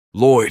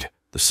Lloyd,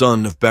 the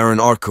son of Baron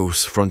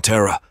Arcos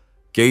Frontera,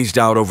 gazed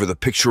out over the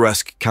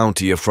picturesque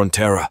county of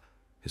Frontera,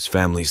 his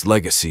family's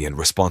legacy and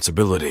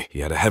responsibility.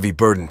 He had a heavy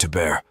burden to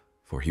bear,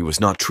 for he was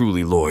not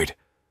truly Lloyd,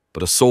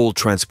 but a soul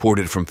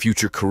transported from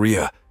future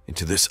Korea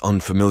into this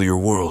unfamiliar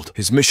world.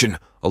 His mission,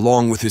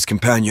 along with his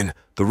companion,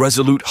 the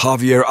resolute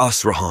Javier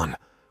Asrahan,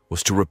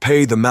 was to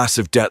repay the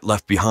massive debt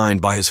left behind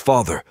by his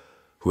father,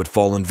 who had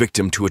fallen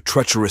victim to a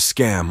treacherous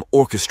scam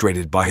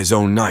orchestrated by his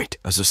own knight.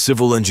 As a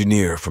civil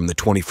engineer from the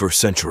 21st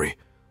century,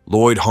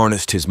 Lloyd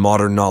harnessed his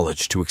modern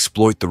knowledge to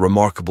exploit the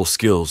remarkable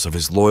skills of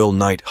his loyal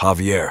knight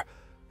Javier,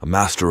 a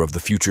master of the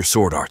future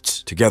sword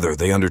arts. Together,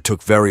 they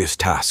undertook various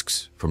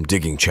tasks, from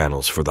digging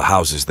channels for the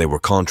houses they were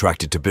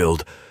contracted to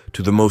build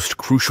to the most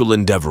crucial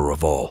endeavor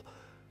of all,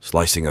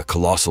 slicing a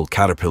colossal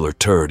caterpillar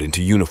turd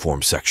into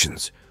uniform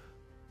sections.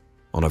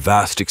 On a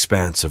vast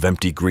expanse of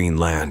empty green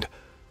land,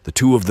 the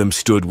two of them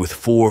stood with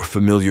four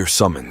familiar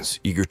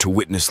summons, eager to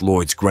witness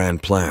Lloyd's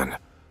grand plan.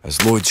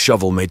 As Lloyd's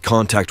shovel made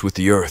contact with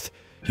the earth,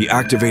 he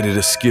activated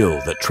a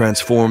skill that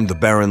transformed the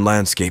barren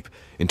landscape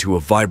into a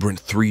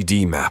vibrant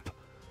 3D map.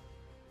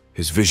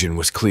 His vision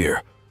was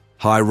clear.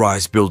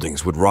 High-rise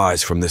buildings would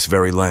rise from this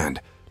very land,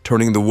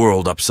 turning the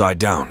world upside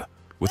down.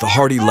 With a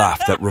hearty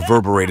laugh that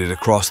reverberated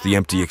across the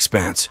empty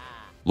expanse,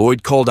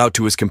 Lloyd called out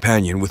to his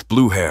companion with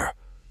blue hair.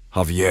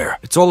 "Javier,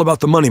 it's all about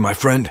the money, my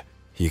friend,"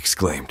 he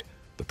exclaimed,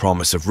 the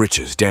promise of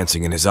riches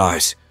dancing in his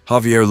eyes.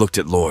 Javier looked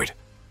at Lloyd,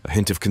 a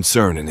hint of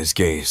concern in his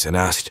gaze, and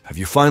asked, "Have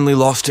you finally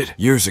lost it?"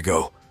 Years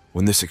ago,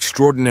 when this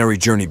extraordinary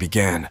journey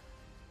began,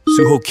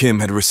 Suho Kim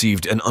had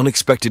received an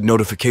unexpected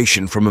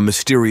notification from a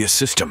mysterious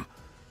system.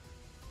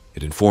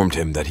 It informed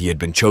him that he had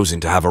been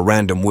chosen to have a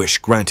random wish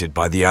granted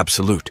by the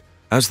Absolute.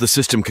 As the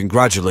system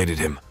congratulated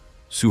him,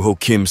 Suho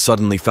Kim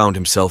suddenly found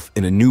himself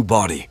in a new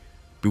body,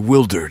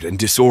 bewildered and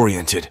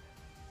disoriented.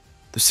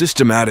 The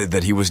system added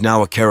that he was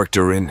now a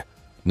character in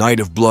Night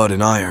of Blood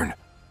and Iron,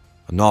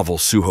 a novel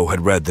Suho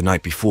had read the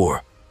night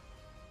before.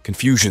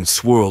 Confusion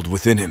swirled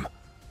within him.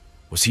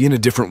 Was he in a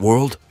different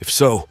world? If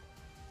so,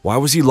 why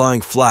was he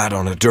lying flat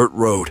on a dirt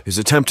road? His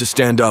attempt to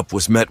stand up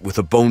was met with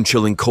a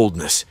bone-chilling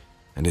coldness,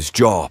 and his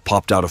jaw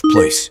popped out of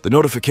place. The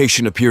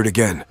notification appeared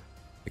again,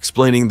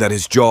 explaining that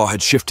his jaw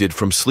had shifted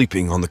from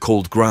sleeping on the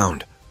cold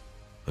ground.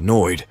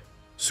 Annoyed,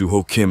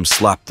 Suho Kim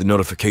slapped the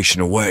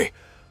notification away,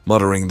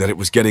 muttering that it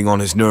was getting on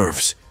his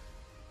nerves.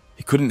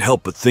 He couldn't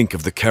help but think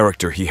of the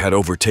character he had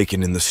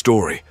overtaken in the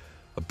story,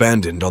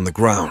 abandoned on the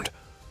ground.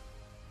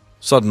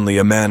 Suddenly,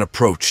 a man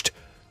approached,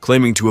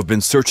 claiming to have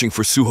been searching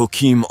for Suho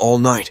Kim all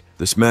night.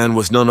 This man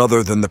was none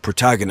other than the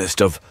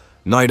protagonist of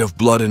Night of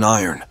Blood and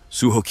Iron.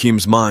 Suho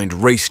Kim's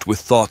mind raced with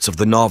thoughts of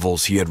the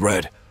novels he had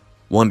read,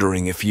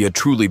 wondering if he had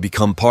truly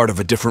become part of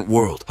a different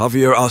world.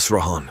 Javier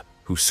Asrahan,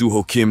 who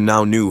Suho Kim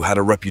now knew had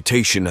a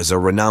reputation as a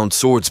renowned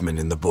swordsman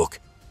in the book,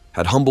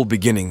 had humble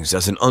beginnings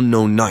as an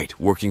unknown knight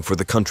working for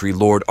the country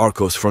Lord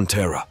Arcos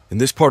Frontera. In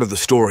this part of the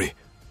story,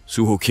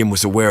 Suho Kim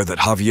was aware that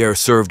Javier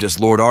served as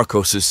Lord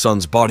Arcos'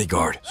 son's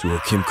bodyguard.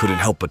 Suho Kim couldn't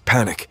help but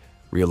panic,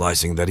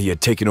 realizing that he had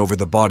taken over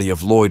the body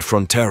of Lloyd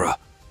Frontera,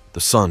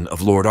 the son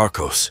of Lord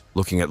Arcos.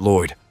 Looking at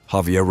Lloyd,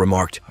 Javier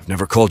remarked, "I've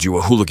never called you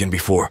a hooligan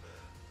before,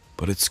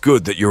 but it's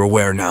good that you're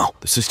aware now."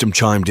 The system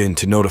chimed in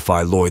to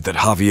notify Lloyd that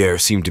Javier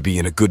seemed to be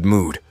in a good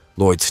mood.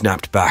 Lloyd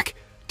snapped back,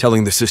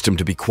 telling the system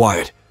to be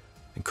quiet,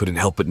 and couldn't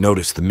help but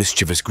notice the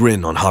mischievous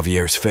grin on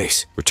Javier's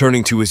face.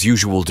 Returning to his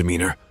usual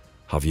demeanor,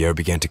 Javier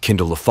began to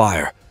kindle a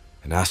fire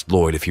and asked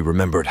Lloyd if he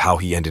remembered how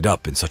he ended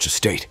up in such a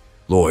state.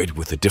 Lloyd,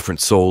 with a different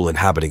soul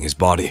inhabiting his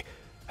body,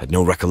 had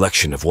no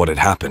recollection of what had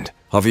happened.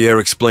 Javier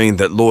explained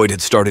that Lloyd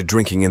had started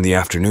drinking in the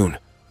afternoon,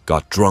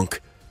 got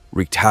drunk,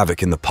 wreaked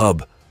havoc in the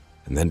pub,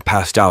 and then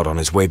passed out on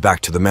his way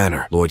back to the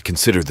manor. Lloyd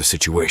considered the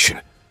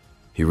situation.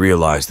 He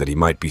realized that he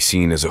might be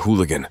seen as a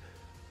hooligan,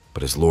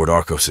 but as Lord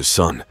Arcos'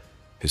 son,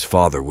 his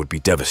father would be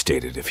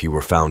devastated if he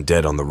were found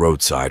dead on the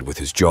roadside with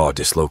his jaw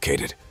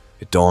dislocated.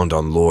 It dawned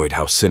on Lloyd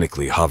how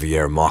cynically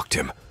Javier mocked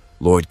him.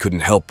 Lloyd couldn't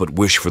help but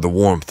wish for the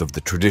warmth of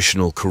the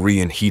traditional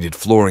Korean heated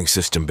flooring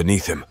system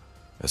beneath him.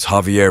 As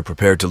Javier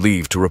prepared to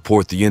leave to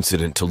report the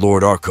incident to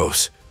Lord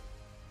Arcos,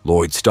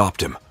 Lloyd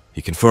stopped him.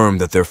 He confirmed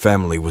that their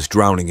family was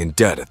drowning in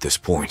debt at this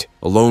point.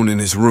 Alone in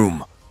his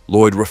room,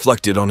 Lloyd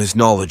reflected on his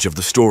knowledge of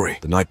the story.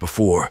 The night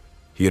before,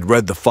 he had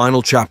read the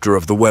final chapter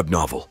of the web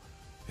novel,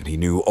 and he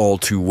knew all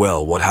too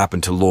well what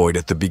happened to Lloyd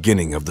at the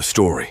beginning of the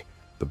story.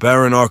 The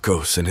Baron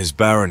Arcos and his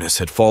baroness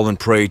had fallen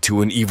prey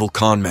to an evil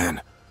conman,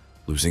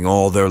 losing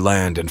all their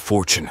land and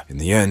fortune. In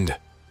the end,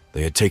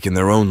 they had taken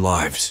their own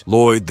lives.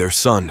 Lloyd, their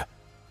son,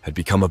 had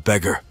become a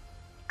beggar,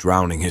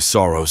 drowning his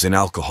sorrows in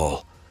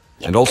alcohol,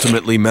 and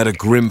ultimately met a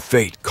grim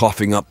fate,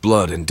 coughing up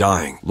blood and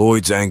dying.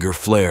 Lloyd's anger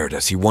flared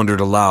as he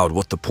wondered aloud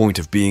what the point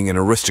of being an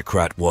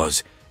aristocrat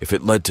was if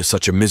it led to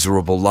such a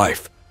miserable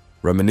life.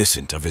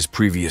 Reminiscent of his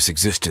previous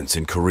existence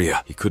in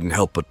Korea, he couldn't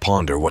help but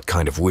ponder what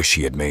kind of wish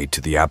he had made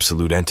to the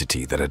absolute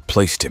entity that had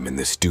placed him in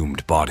this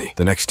doomed body.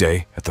 The next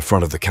day, at the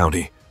front of the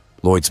county,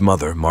 Lloyd's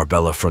mother,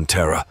 Marbella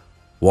Frontera,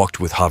 walked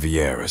with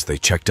Javier as they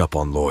checked up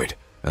on Lloyd.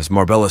 As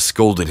Marbella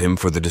scolded him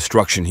for the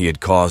destruction he had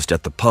caused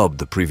at the pub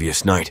the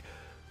previous night,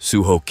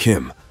 Suho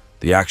Kim,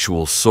 the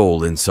actual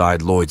soul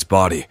inside Lloyd's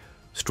body,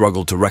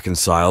 struggled to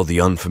reconcile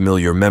the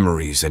unfamiliar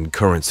memories and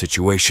current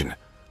situation.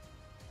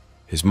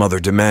 His mother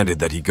demanded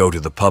that he go to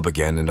the pub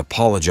again and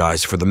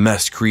apologize for the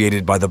mess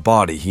created by the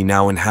body he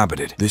now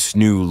inhabited. This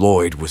new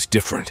Lloyd was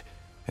different,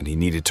 and he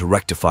needed to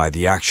rectify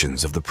the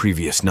actions of the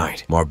previous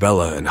night.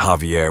 Marbella and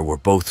Javier were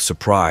both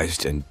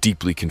surprised and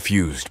deeply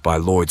confused by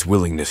Lloyd's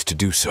willingness to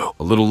do so.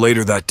 A little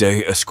later that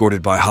day,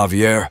 escorted by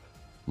Javier,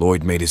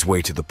 Lloyd made his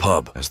way to the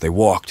pub. As they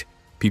walked,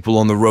 people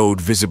on the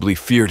road visibly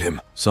feared him.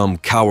 Some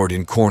cowered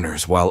in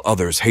corners, while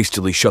others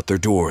hastily shut their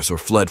doors or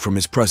fled from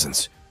his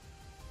presence.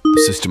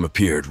 The system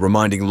appeared,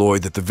 reminding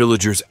Lloyd that the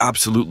villagers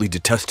absolutely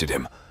detested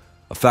him,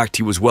 a fact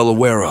he was well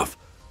aware of.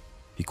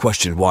 He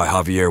questioned why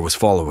Javier was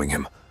following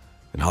him,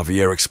 and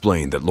Javier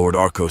explained that Lord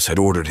Arcos had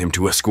ordered him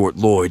to escort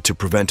Lloyd to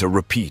prevent a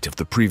repeat of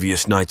the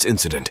previous night's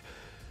incident.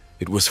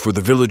 It was for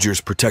the villagers'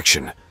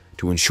 protection,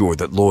 to ensure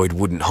that Lloyd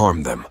wouldn't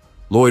harm them.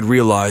 Lloyd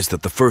realized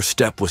that the first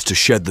step was to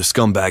shed the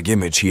scumbag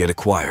image he had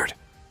acquired.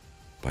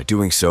 By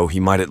doing so, he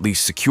might at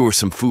least secure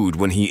some food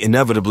when he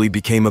inevitably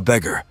became a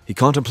beggar. He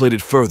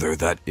contemplated further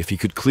that if he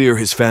could clear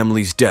his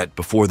family's debt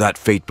before that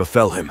fate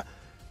befell him,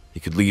 he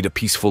could lead a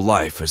peaceful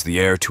life as the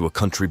heir to a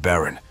country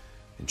baron,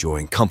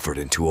 enjoying comfort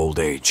into old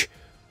age.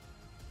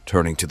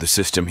 Turning to the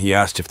system, he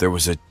asked if there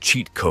was a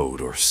cheat code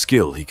or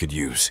skill he could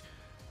use.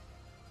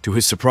 To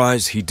his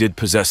surprise, he did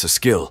possess a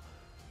skill: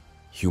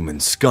 Human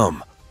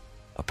Scum,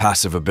 a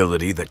passive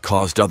ability that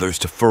caused others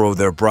to furrow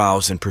their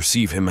brows and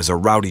perceive him as a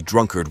rowdy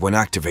drunkard when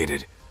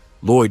activated.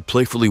 Lloyd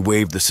playfully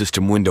waved the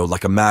system window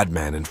like a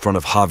madman in front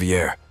of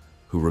Javier,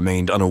 who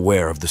remained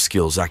unaware of the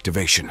skill's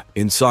activation.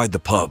 Inside the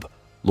pub,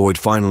 Lloyd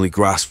finally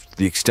grasped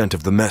the extent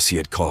of the mess he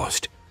had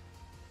caused.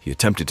 He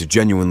attempted to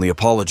genuinely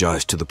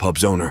apologize to the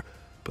pub's owner,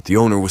 but the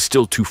owner was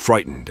still too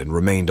frightened and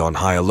remained on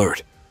high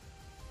alert.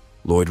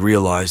 Lloyd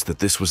realized that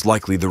this was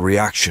likely the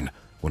reaction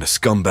when a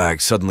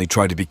scumbag suddenly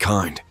tried to be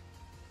kind.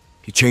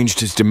 He changed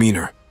his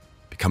demeanor,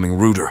 becoming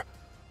ruder,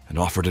 and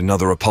offered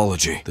another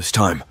apology. This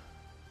time,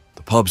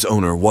 the pub's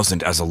owner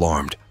wasn't as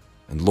alarmed,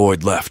 and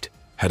Lloyd left,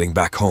 heading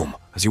back home.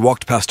 As he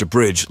walked past a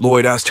bridge,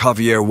 Lloyd asked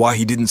Javier why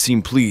he didn't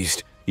seem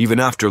pleased, even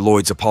after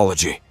Lloyd's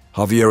apology.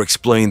 Javier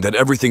explained that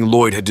everything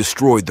Lloyd had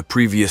destroyed the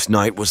previous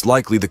night was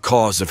likely the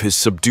cause of his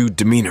subdued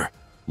demeanor.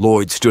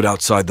 Lloyd stood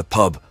outside the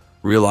pub,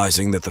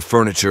 realizing that the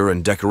furniture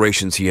and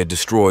decorations he had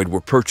destroyed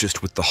were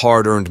purchased with the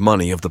hard-earned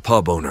money of the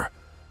pub owner.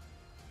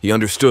 He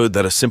understood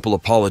that a simple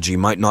apology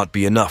might not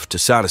be enough to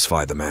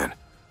satisfy the man.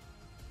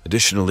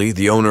 Additionally,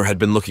 the owner had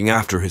been looking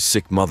after his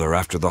sick mother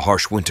after the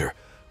harsh winter,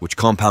 which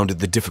compounded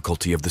the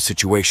difficulty of the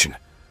situation.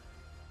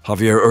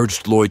 Javier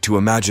urged Lloyd to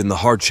imagine the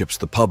hardships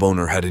the pub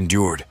owner had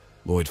endured.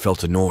 Lloyd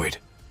felt annoyed,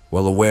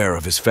 well aware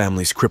of his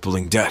family's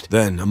crippling debt.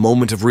 Then, a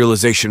moment of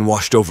realization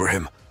washed over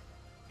him.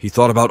 He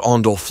thought about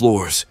ondol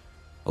floors,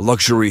 a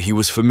luxury he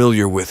was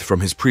familiar with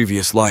from his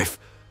previous life,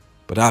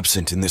 but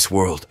absent in this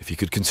world. If he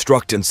could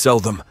construct and sell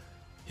them,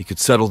 he could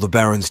settle the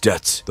Baron's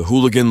debts. The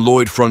hooligan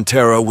Lloyd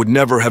Frontera would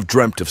never have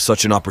dreamt of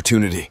such an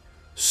opportunity.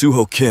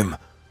 Suho Kim,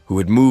 who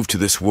had moved to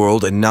this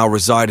world and now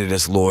resided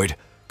as Lloyd,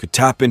 could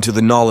tap into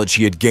the knowledge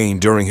he had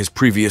gained during his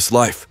previous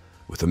life.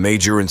 With a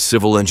major in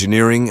civil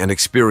engineering and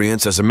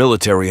experience as a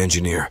military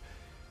engineer,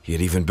 he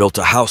had even built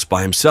a house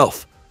by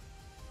himself.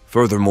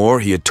 Furthermore,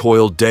 he had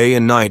toiled day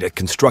and night at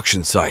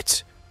construction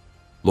sites.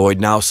 Lloyd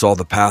now saw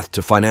the path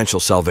to financial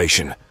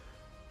salvation.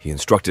 He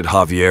instructed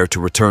Javier to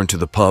return to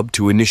the pub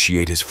to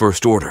initiate his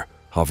first order.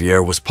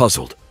 Javier was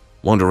puzzled,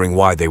 wondering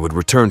why they would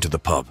return to the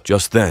pub.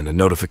 Just then, a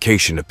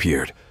notification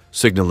appeared,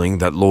 signaling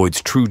that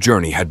Lloyd's true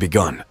journey had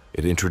begun.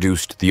 It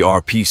introduced the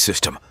RP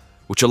system,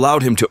 which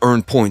allowed him to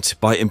earn points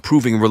by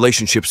improving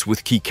relationships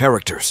with key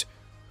characters.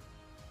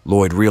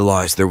 Lloyd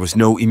realized there was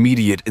no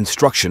immediate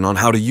instruction on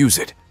how to use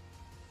it.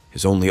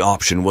 His only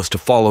option was to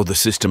follow the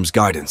system's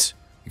guidance.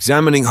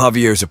 Examining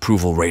Javier's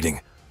approval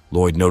rating,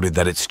 Lloyd noted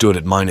that it stood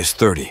at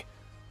 -30.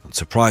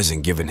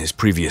 Unsurprising given his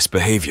previous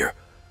behavior.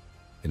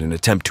 In an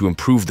attempt to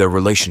improve their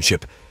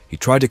relationship, he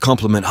tried to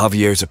compliment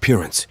Javier's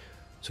appearance,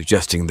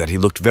 suggesting that he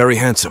looked very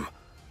handsome.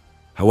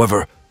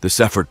 However,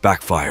 this effort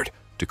backfired,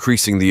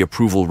 decreasing the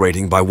approval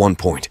rating by 1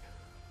 point.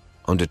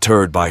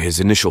 Undeterred by his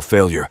initial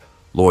failure,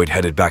 Lloyd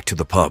headed back to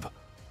the pub.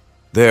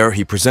 There,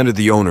 he presented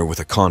the owner with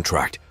a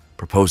contract,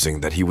 proposing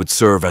that he would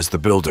serve as the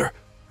builder,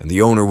 and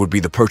the owner would be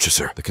the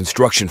purchaser. The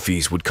construction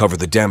fees would cover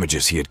the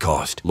damages he had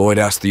caused. Lloyd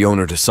asked the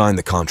owner to sign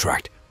the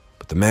contract,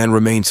 but the man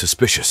remained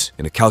suspicious.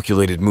 In a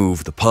calculated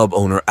move, the pub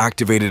owner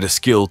activated a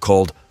skill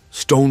called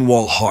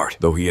Stonewall Heart.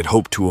 Though he had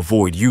hoped to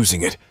avoid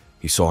using it,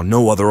 he saw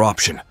no other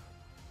option.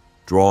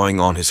 Drawing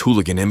on his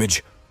hooligan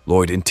image,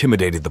 Lloyd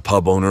intimidated the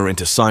pub owner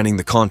into signing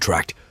the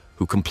contract,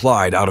 who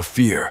complied out of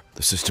fear.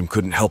 The system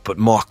couldn't help but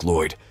mock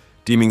Lloyd,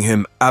 deeming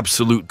him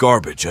absolute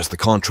garbage as the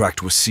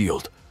contract was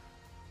sealed.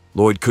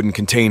 Lloyd couldn't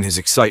contain his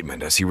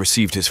excitement as he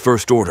received his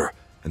first order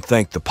and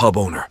thanked the pub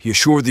owner. He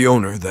assured the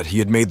owner that he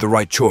had made the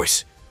right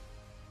choice.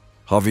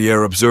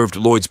 Javier observed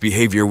Lloyd's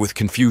behavior with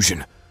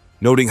confusion,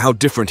 Noting how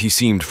different he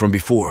seemed from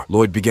before,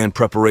 Lloyd began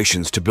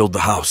preparations to build the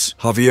house.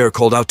 Javier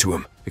called out to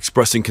him,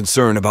 expressing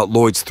concern about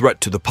Lloyd's threat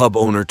to the pub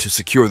owner to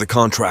secure the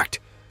contract.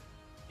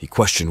 He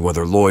questioned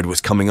whether Lloyd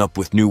was coming up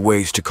with new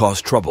ways to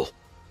cause trouble.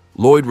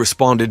 Lloyd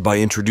responded by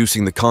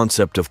introducing the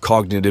concept of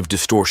cognitive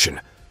distortion,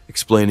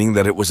 explaining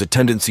that it was a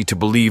tendency to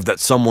believe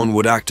that someone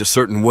would act a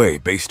certain way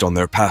based on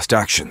their past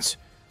actions.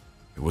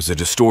 It was a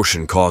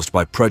distortion caused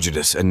by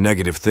prejudice and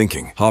negative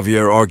thinking.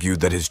 Javier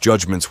argued that his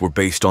judgments were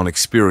based on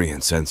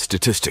experience and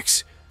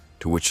statistics,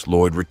 to which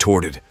Lloyd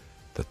retorted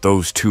that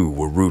those too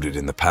were rooted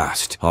in the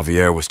past.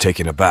 Javier was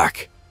taken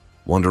aback,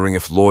 wondering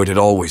if Lloyd had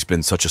always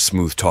been such a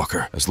smooth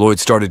talker. As Lloyd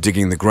started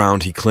digging the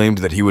ground, he claimed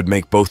that he would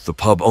make both the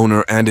pub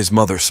owner and his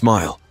mother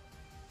smile.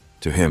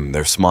 To him,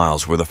 their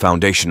smiles were the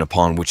foundation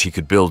upon which he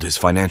could build his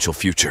financial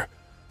future.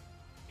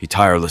 He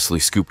tirelessly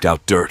scooped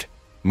out dirt,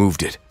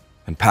 moved it,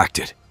 and packed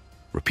it,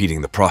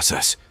 repeating the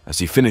process. As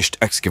he finished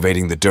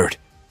excavating the dirt,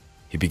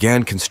 he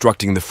began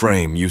constructing the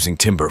frame using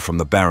timber from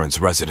the Baron's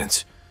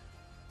residence.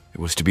 It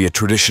was to be a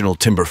traditional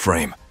timber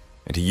frame,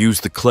 and he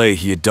used the clay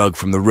he had dug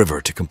from the river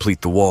to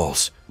complete the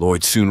walls.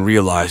 Lloyd soon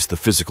realized the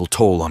physical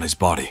toll on his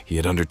body. He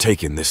had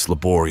undertaken this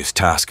laborious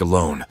task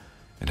alone,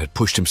 and had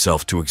pushed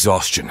himself to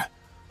exhaustion.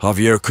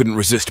 Javier couldn't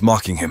resist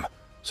mocking him,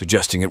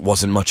 suggesting it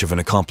wasn't much of an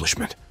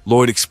accomplishment.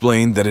 Lloyd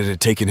explained that it had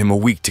taken him a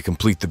week to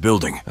complete the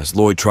building. As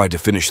Lloyd tried to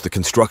finish the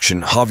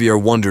construction,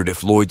 Javier wondered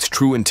if Lloyd's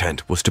true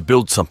intent was to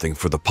build something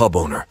for the pub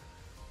owner.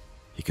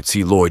 He could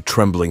see Lloyd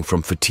trembling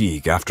from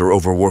fatigue after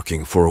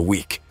overworking for a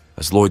week.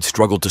 As Lloyd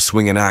struggled to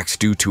swing an axe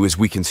due to his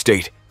weakened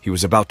state, he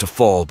was about to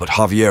fall, but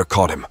Javier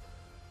caught him.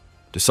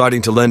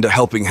 Deciding to lend a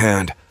helping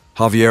hand,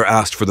 Javier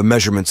asked for the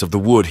measurements of the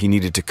wood he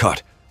needed to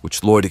cut,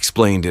 which Lloyd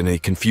explained in a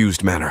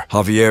confused manner.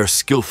 Javier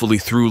skillfully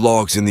threw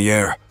logs in the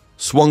air,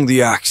 swung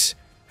the axe,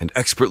 and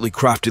expertly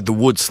crafted the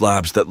wood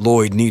slabs that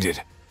Lloyd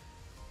needed.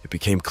 It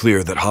became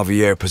clear that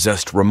Javier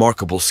possessed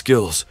remarkable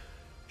skills,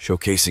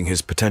 showcasing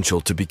his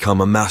potential to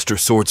become a master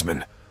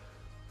swordsman.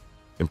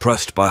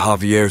 Impressed by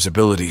Javier's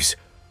abilities,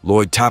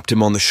 Lloyd tapped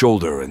him on the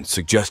shoulder and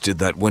suggested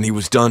that when he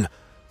was done,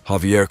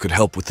 Javier could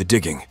help with the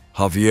digging.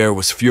 Javier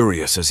was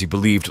furious as he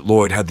believed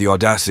Lloyd had the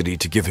audacity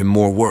to give him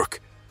more work.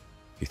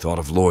 He thought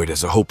of Lloyd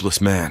as a hopeless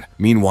man.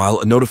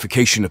 Meanwhile, a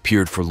notification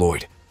appeared for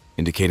Lloyd,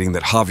 indicating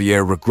that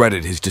Javier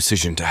regretted his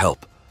decision to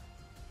help.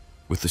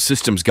 With the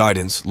system's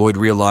guidance, Lloyd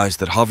realized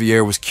that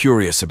Javier was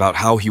curious about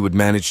how he would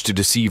manage to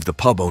deceive the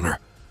pub owner.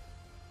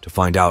 To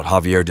find out,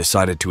 Javier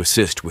decided to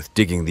assist with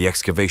digging the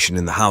excavation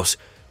in the house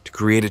to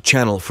create a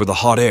channel for the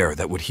hot air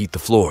that would heat the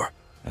floor.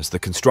 As the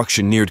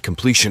construction neared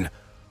completion,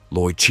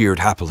 Lloyd cheered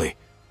happily.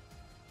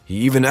 He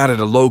even added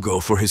a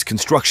logo for his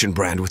construction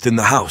brand within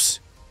the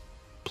house.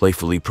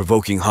 Playfully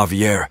provoking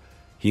Javier,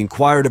 he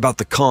inquired about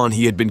the con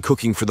he had been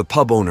cooking for the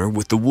pub owner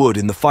with the wood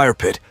in the fire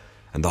pit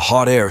and the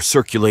hot air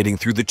circulating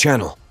through the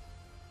channel.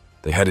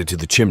 They headed to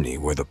the chimney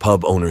where the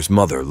pub owner's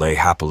mother lay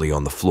happily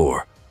on the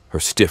floor, her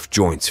stiff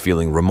joints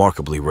feeling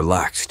remarkably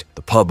relaxed.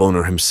 The pub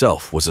owner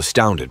himself was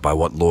astounded by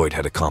what Lloyd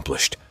had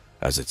accomplished,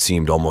 as it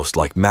seemed almost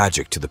like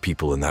magic to the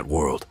people in that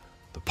world.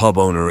 The pub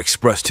owner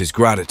expressed his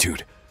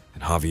gratitude,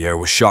 and Javier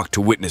was shocked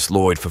to witness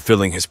Lloyd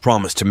fulfilling his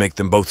promise to make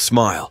them both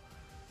smile.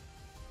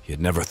 He had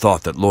never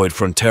thought that Lloyd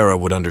Frontera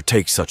would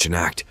undertake such an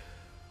act,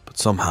 but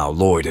somehow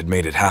Lloyd had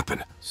made it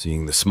happen.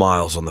 Seeing the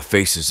smiles on the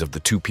faces of the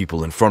two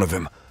people in front of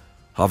him,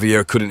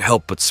 Javier couldn't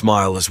help but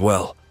smile as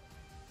well.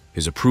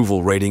 His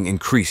approval rating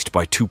increased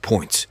by 2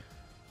 points,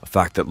 a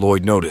fact that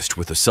Lloyd noticed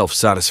with a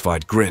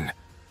self-satisfied grin.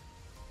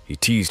 He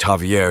teased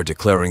Javier,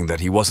 declaring that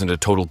he wasn't a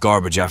total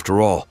garbage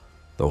after all,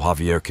 though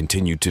Javier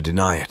continued to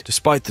deny it.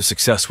 Despite the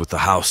success with the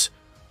house,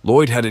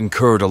 Lloyd had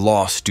incurred a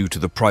loss due to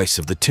the price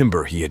of the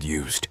timber he had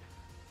used.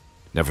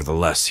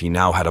 Nevertheless, he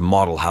now had a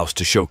model house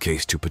to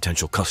showcase to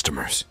potential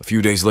customers. A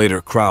few days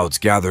later, crowds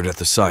gathered at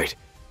the site,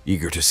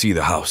 eager to see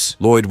the house.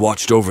 Lloyd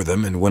watched over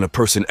them, and when a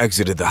person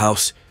exited the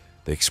house,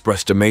 they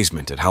expressed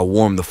amazement at how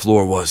warm the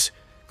floor was,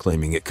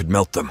 claiming it could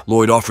melt them.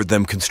 Lloyd offered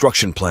them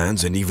construction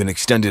plans and even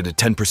extended a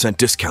 10%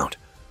 discount.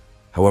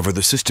 However,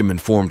 the system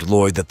informed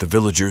Lloyd that the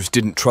villagers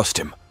didn't trust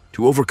him.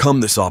 To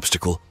overcome this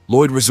obstacle,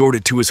 Lloyd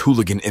resorted to his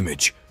hooligan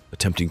image,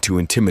 attempting to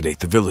intimidate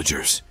the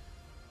villagers.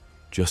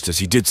 Just as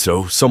he did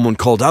so, someone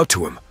called out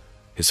to him.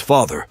 His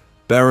father,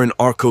 Baron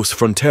Arcos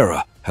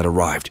Frontera, had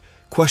arrived,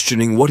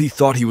 questioning what he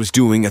thought he was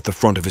doing at the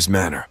front of his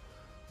manor.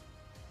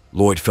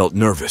 Lloyd felt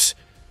nervous,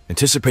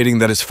 anticipating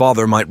that his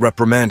father might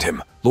reprimand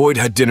him. Lloyd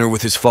had dinner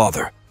with his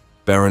father,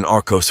 Baron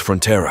Arcos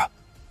Frontera.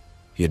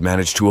 He had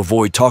managed to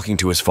avoid talking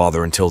to his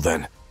father until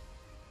then.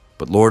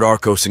 But Lord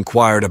Arcos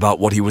inquired about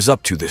what he was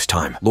up to this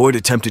time. Lloyd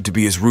attempted to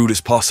be as rude as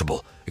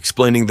possible,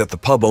 explaining that the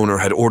pub owner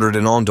had ordered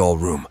an ondal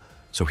room,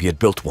 so he had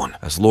built one.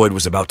 As Lloyd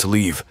was about to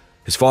leave,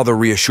 his father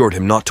reassured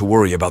him not to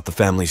worry about the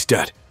family's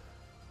debt.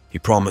 He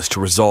promised to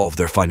resolve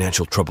their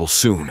financial troubles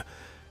soon,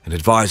 and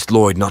advised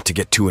Lloyd not to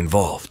get too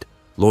involved.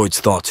 Lloyd's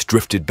thoughts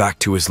drifted back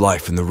to his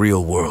life in the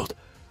real world,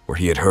 where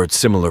he had heard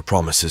similar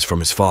promises from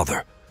his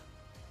father.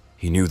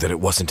 He knew that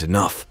it wasn't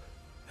enough,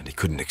 and he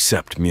couldn't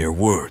accept mere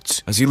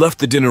words. As he left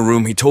the dinner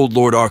room, he told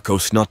Lord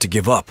Arcos not to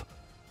give up,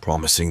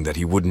 promising that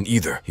he wouldn't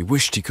either. He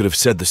wished he could have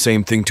said the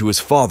same thing to his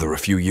father a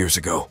few years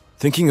ago.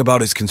 Thinking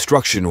about his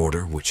construction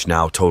order, which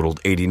now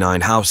totaled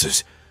 89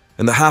 houses,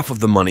 and the half of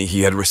the money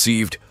he had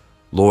received,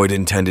 Lloyd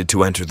intended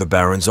to enter the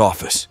Baron's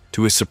office.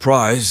 To his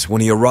surprise,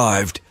 when he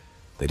arrived,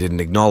 they didn't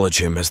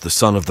acknowledge him as the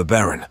son of the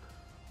Baron.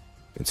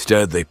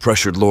 Instead, they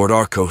pressured Lord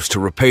Arkos to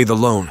repay the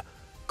loan,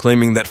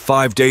 claiming that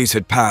 5 days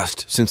had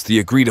passed since the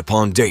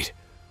agreed-upon date.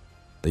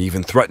 They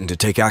even threatened to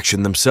take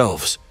action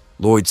themselves.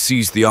 Lloyd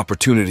seized the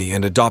opportunity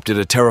and adopted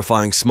a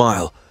terrifying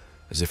smile,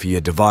 as if he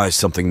had devised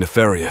something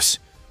nefarious.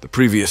 The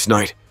previous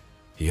night,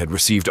 he had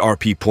received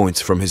RP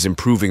points from his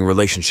improving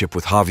relationship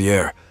with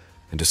Javier,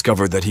 and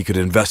discovered that he could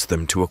invest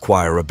them to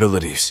acquire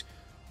abilities.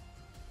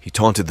 He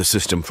taunted the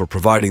system for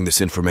providing this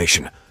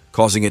information,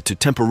 causing it to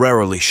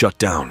temporarily shut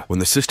down. When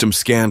the system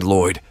scanned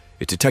Lloyd,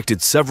 it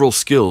detected several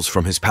skills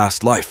from his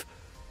past life,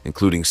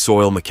 including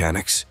soil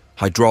mechanics,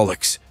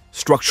 hydraulics,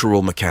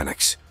 structural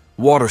mechanics,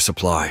 water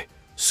supply,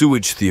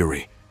 sewage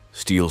theory,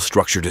 steel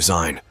structure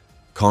design,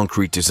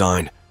 concrete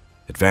design,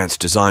 advanced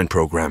design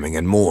programming,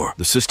 and more.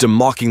 The system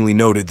mockingly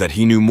noted that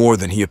he knew more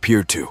than he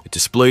appeared to. It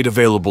displayed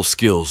available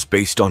skills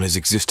based on his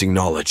existing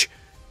knowledge,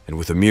 and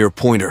with a mere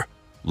pointer,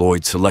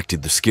 Lloyd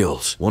selected the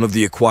skills. One of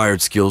the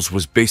acquired skills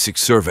was Basic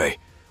Survey,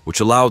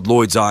 which allowed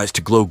Lloyd's eyes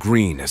to glow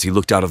green as he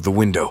looked out of the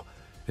window,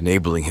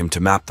 enabling him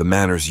to map the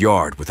manor's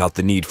yard without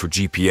the need for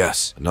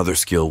GPS. Another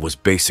skill was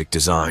Basic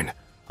Design,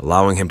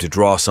 allowing him to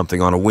draw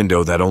something on a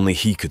window that only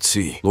he could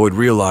see. Lloyd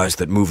realized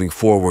that moving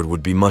forward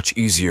would be much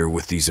easier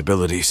with these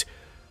abilities,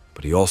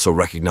 but he also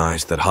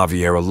recognized that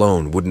Javier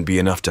alone wouldn't be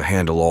enough to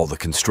handle all the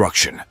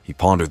construction. He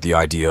pondered the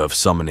idea of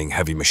summoning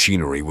heavy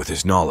machinery with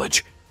his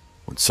knowledge,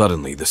 when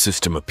suddenly the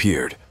system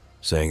appeared,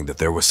 saying that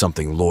there was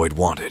something Lloyd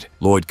wanted.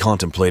 Lloyd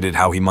contemplated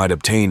how he might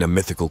obtain a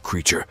mythical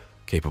creature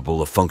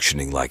capable of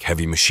functioning like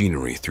heavy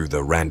machinery through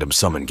the random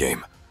summon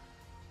game.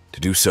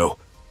 To do so,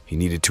 he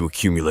needed to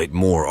accumulate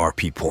more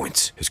RP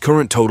points. His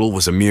current total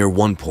was a mere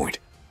 1 point,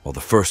 while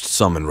the first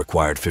summon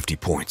required 50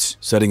 points.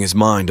 Setting his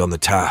mind on the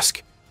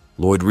task,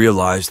 Lloyd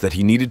realized that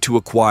he needed to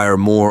acquire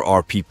more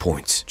RP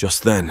points.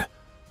 Just then,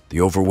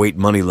 the overweight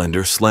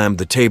moneylender slammed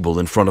the table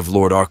in front of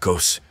Lord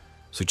Arkos,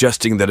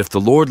 suggesting that if the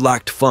Lord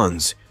lacked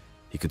funds,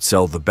 he could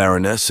sell the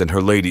Baroness and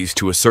her ladies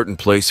to a certain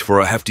place for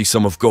a hefty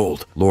sum of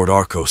gold. Lord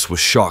Arkos was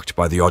shocked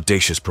by the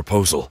audacious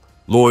proposal.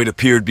 Lloyd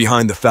appeared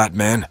behind the fat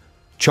man,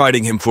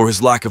 chiding him for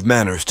his lack of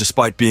manners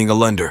despite being a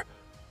lender.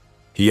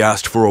 He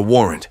asked for a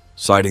warrant,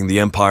 citing the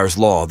Empire's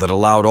law that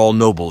allowed all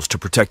nobles to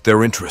protect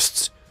their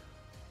interests.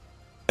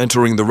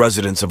 Entering the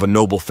residence of a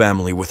noble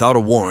family without a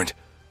warrant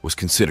was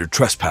considered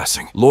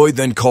trespassing. Lloyd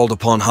then called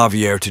upon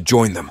Javier to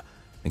join them,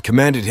 and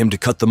commanded him to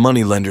cut the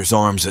moneylender's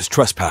arms as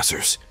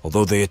trespassers.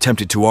 Although they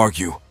attempted to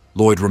argue,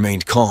 Lloyd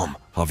remained calm.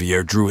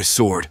 Javier drew his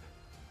sword,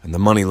 and the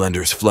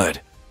moneylenders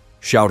fled,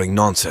 shouting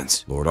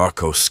nonsense. Lord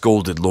Arkos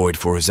scolded Lloyd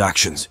for his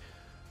actions,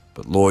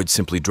 but Lloyd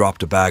simply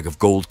dropped a bag of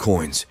gold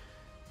coins,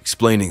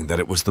 explaining that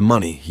it was the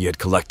money he had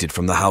collected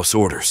from the house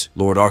orders.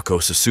 Lord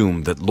Arkos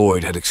assumed that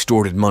Lloyd had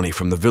extorted money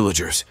from the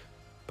villagers,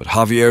 but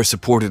Javier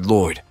supported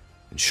Lloyd,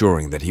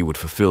 ensuring that he would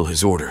fulfill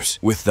his orders.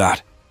 With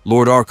that,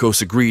 Lord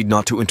Arkos agreed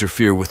not to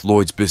interfere with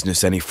Lloyd's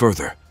business any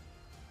further.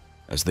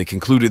 As they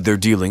concluded their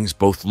dealings,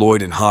 both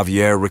Lloyd and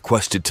Javier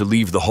requested to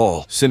leave the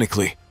hall.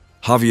 Cynically,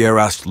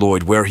 Javier asked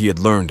Lloyd where he had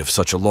learned of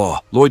such a law.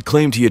 Lloyd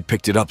claimed he had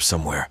picked it up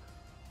somewhere,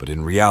 but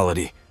in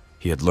reality,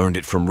 he had learned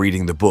it from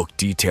reading the book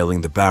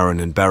detailing the Baron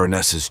and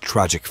Baroness's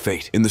tragic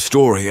fate. In the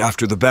story,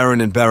 after the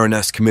Baron and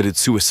Baroness committed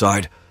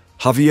suicide,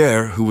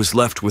 Javier, who was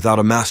left without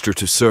a master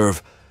to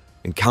serve,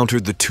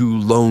 encountered the two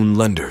lone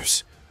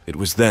lenders. It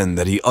was then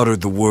that he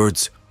uttered the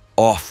words,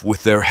 "Off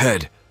with their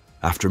head,"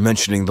 after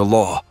mentioning the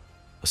law,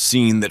 a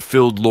scene that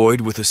filled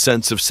Lloyd with a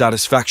sense of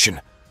satisfaction.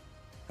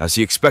 As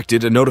he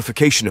expected, a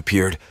notification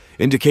appeared,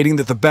 indicating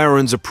that the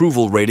Baron's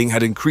approval rating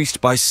had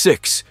increased by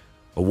 6,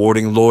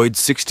 awarding Lloyd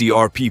 60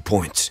 RP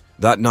points.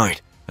 That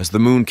night, as the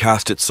moon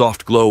cast its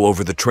soft glow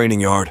over the training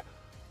yard,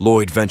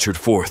 Lloyd ventured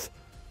forth,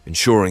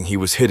 ensuring he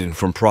was hidden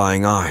from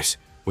prying eyes.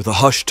 With a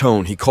hushed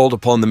tone, he called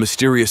upon the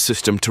mysterious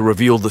system to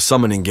reveal the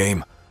summoning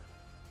game.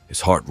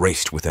 His heart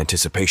raced with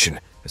anticipation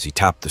as he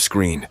tapped the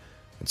screen,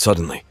 and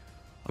suddenly,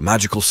 a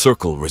magical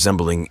circle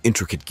resembling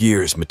intricate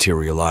gears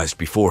materialized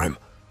before him.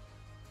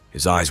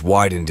 His eyes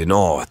widened in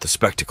awe at the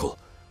spectacle,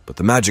 but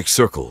the magic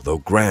circle, though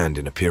grand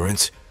in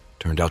appearance,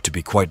 turned out to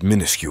be quite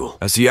minuscule.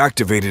 As he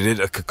activated it,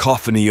 a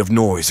cacophony of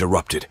noise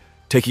erupted,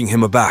 taking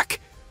him aback.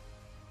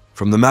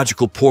 From the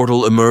magical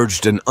portal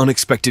emerged an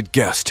unexpected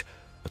guest,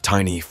 a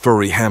tiny,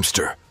 furry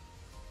hamster.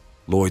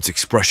 Lloyd's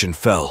expression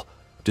fell,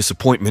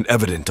 disappointment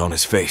evident on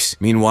his face.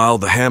 Meanwhile,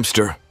 the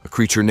hamster, a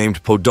creature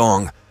named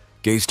Podong,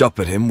 gazed up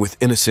at him with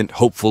innocent,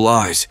 hopeful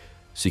eyes,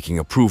 seeking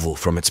approval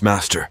from its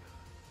master.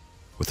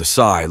 With a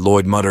sigh,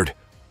 Lloyd muttered,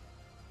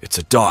 "It's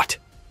a dot,"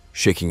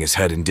 shaking his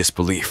head in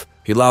disbelief.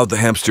 He allowed the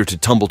hamster to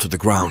tumble to the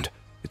ground,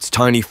 its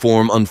tiny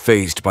form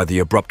unfazed by the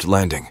abrupt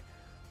landing.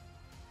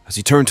 As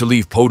he turned to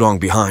leave Podong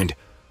behind,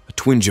 a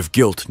twinge of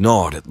guilt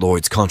gnawed at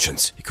Lloyd's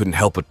conscience. He couldn't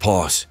help but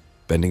pause,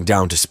 bending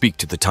down to speak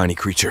to the tiny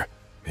creature.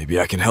 "Maybe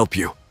I can help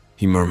you,"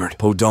 he murmured.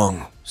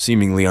 Podong,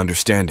 seemingly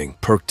understanding,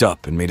 perked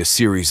up and made a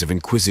series of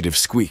inquisitive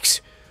squeaks.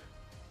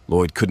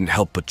 Lloyd couldn't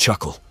help but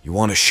chuckle. "You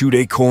want to shoot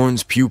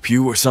acorns,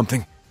 pew-pew, or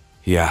something?"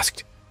 he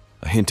asked,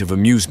 a hint of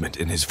amusement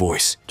in his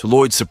voice. To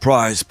Lloyd's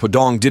surprise,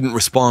 Podong didn't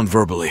respond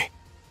verbally.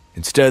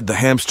 Instead, the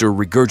hamster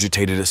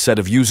regurgitated a set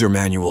of user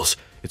manuals,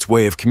 its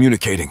way of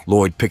communicating.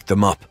 Lloyd picked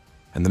them up,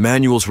 and the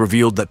manuals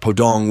revealed that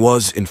Podong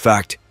was, in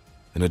fact,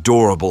 an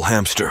adorable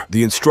hamster.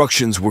 The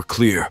instructions were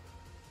clear.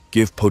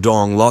 Give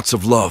Podong lots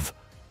of love,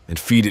 and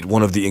feed it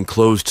one of the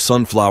enclosed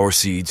sunflower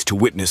seeds to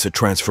witness a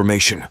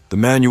transformation. The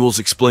manuals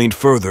explained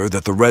further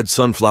that the red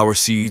sunflower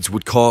seeds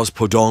would cause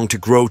Podong to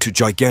grow to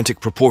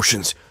gigantic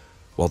proportions,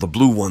 while the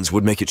blue ones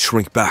would make it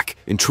shrink back.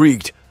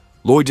 Intrigued,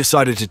 Lloyd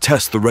decided to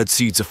test the red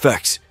seed's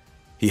effects.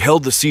 He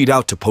held the seed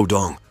out to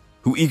Podong,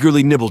 who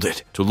eagerly nibbled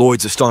it. To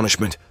Lloyd's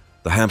astonishment,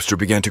 the hamster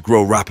began to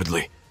grow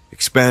rapidly,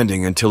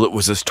 expanding until it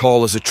was as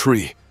tall as a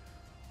tree.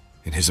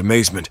 In his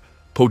amazement,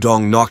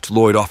 Podong knocked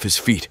Lloyd off his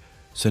feet,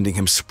 sending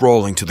him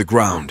sprawling to the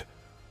ground.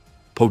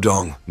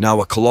 Podong, now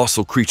a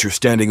colossal creature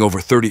standing over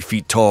 30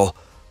 feet tall,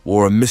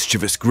 wore a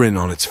mischievous grin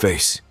on its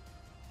face.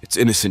 Its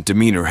innocent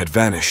demeanor had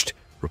vanished,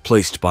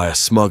 replaced by a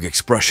smug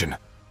expression.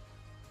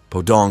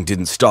 Podong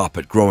didn't stop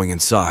at growing in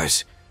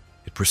size.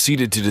 It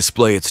proceeded to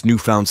display its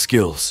newfound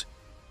skills.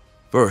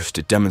 First,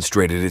 it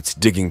demonstrated its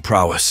digging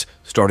prowess,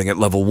 starting at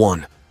level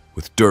 1,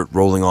 with dirt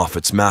rolling off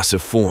its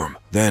massive form.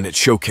 Then it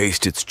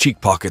showcased its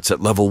cheek pockets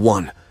at level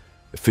 1,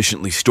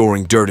 efficiently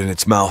storing dirt in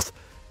its mouth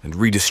and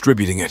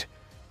redistributing it,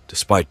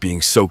 despite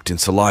being soaked in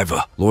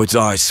saliva. Lloyd's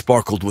eyes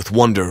sparkled with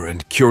wonder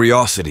and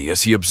curiosity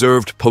as he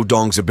observed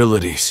Podong's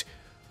abilities.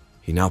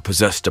 He now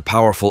possessed a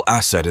powerful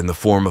asset in the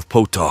form of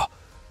Pota,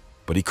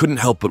 but he couldn't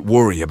help but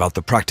worry about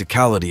the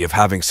practicality of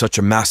having such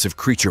a massive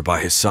creature by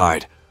his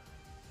side.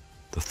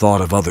 The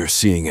thought of others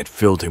seeing it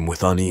filled him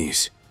with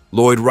unease.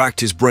 Lloyd racked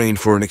his brain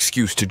for an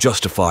excuse to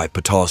justify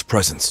Pota's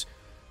presence.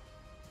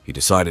 He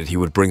decided he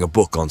would bring a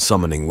book on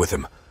summoning with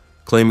him,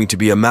 claiming to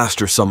be a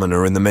master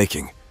summoner in the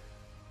making.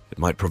 It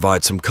might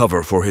provide some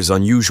cover for his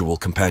unusual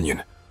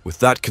companion. With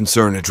that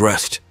concern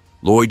addressed,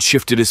 Lloyd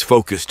shifted his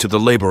focus to the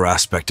labor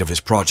aspect of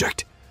his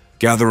project.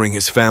 Gathering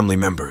his family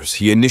members,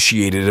 he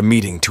initiated a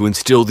meeting to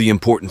instill the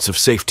importance of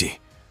safety.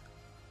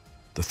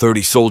 The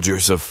 30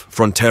 soldiers of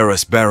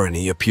Frontera's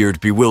barony appeared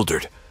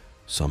bewildered,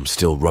 some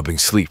still rubbing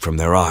sleep from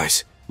their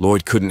eyes.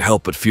 Lloyd couldn't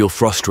help but feel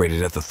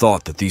frustrated at the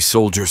thought that these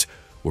soldiers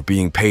were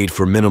being paid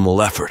for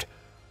minimal effort,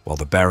 while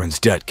the Baron's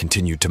debt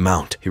continued to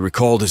mount. He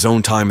recalled his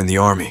own time in the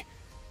army,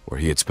 where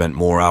he had spent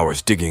more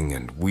hours digging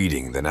and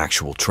weeding than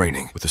actual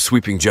training. With a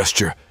sweeping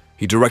gesture,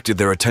 he directed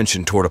their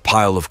attention toward a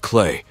pile of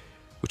clay,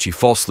 which he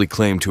falsely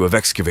claimed to have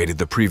excavated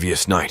the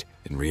previous night.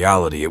 In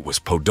reality, it was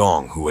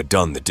Podong who had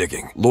done the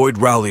digging. Lloyd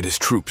rallied his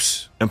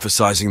troops,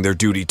 emphasizing their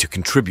duty to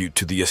contribute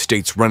to the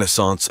estate's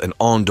renaissance and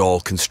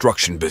Ondal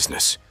construction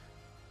business.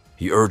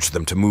 He urged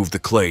them to move the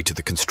clay to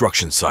the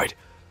construction site,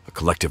 a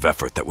collective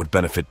effort that would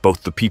benefit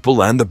both the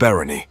people and the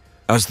barony.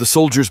 As the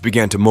soldiers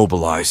began to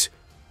mobilize,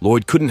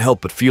 Lloyd couldn't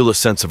help but feel a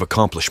sense of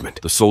accomplishment.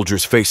 The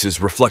soldiers'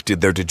 faces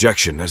reflected their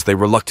dejection as they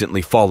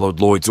reluctantly followed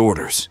Lloyd's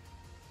orders.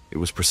 It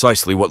was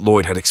precisely what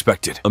Lloyd had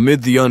expected.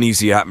 Amid the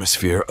uneasy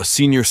atmosphere, a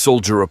senior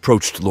soldier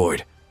approached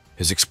Lloyd,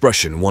 his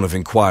expression one of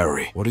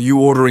inquiry. "What are you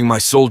ordering my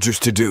soldiers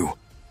to do?"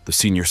 the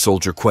senior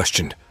soldier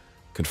questioned,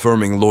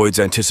 confirming Lloyd's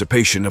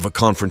anticipation of a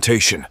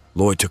confrontation.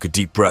 Lloyd took a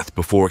deep breath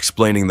before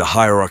explaining the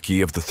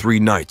hierarchy of the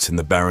 3 knights in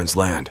the Baron's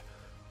land.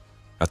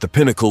 At the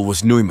pinnacle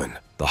was Neumann,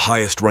 the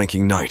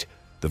highest-ranking knight,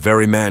 the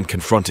very man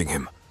confronting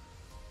him.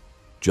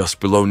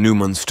 Just below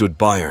Neumann stood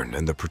Bayern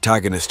and the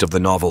protagonist of the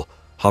novel,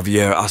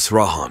 Javier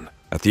Asrahan.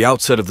 At the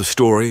outset of the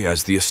story,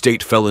 as the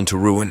estate fell into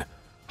ruin,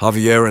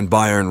 Javier and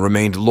Bayern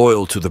remained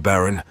loyal to the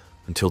Baron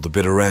until the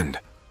bitter end.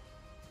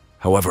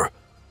 However,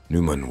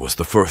 Neumann was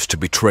the first to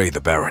betray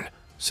the Baron,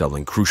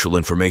 selling crucial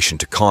information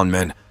to con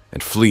men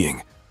and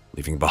fleeing,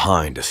 leaving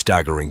behind a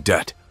staggering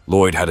debt.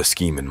 Lloyd had a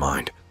scheme in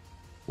mind,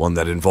 one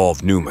that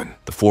involved Neumann,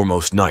 the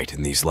foremost knight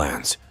in these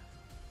lands.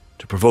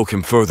 To provoke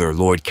him further,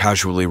 Lloyd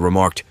casually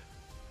remarked,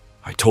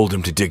 "I told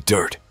him to dig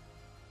dirt.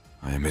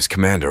 I am his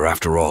commander,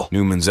 after all."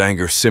 Neumann's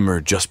anger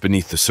simmered just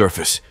beneath the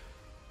surface,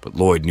 but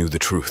Lloyd knew the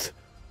truth.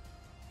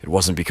 It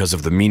wasn't because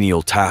of the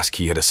menial task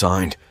he had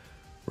assigned.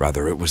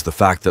 Rather, it was the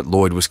fact that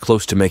Lloyd was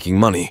close to making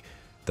money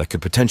that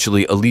could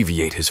potentially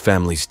alleviate his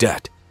family's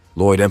debt.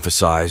 Lloyd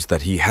emphasized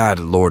that he had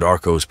Lord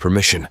Arco's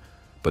permission,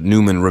 but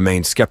Neumann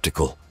remained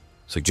skeptical,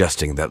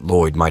 suggesting that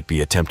Lloyd might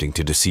be attempting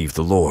to deceive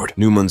the Lord.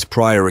 Neumann's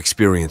prior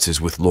experiences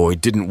with Lloyd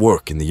didn't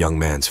work in the young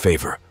man's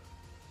favor.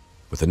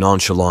 With a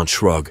nonchalant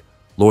shrug,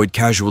 Lloyd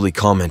casually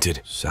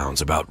commented, "Sounds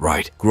about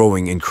right."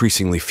 Growing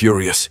increasingly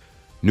furious,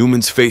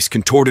 Neumann's face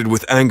contorted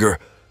with anger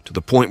to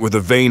the point where the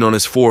vein on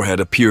his forehead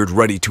appeared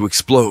ready to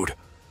explode.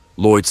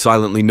 Lloyd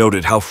silently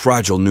noted how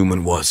fragile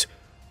Neumann was,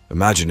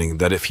 imagining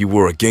that if he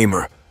were a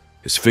gamer,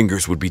 his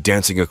fingers would be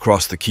dancing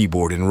across the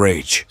keyboard in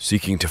rage.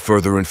 Seeking to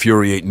further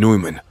infuriate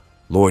Neumann,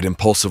 Lloyd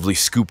impulsively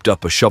scooped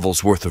up a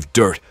shovel's worth of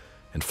dirt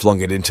and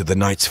flung it into the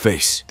knight's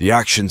face. The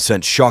action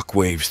sent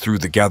shockwaves through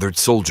the gathered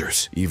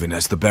soldiers, even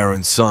as the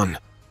Baron's son,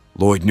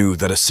 Lloyd knew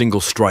that a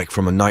single strike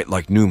from a knight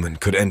like Newman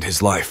could end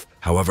his life.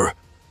 However,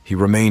 he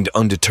remained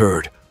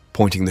undeterred,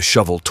 pointing the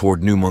shovel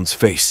toward Newman's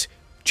face,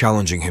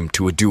 challenging him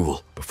to a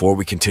duel. Before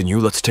we continue,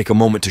 let's take a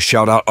moment to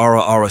shout out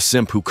Ara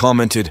Simp, who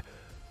commented,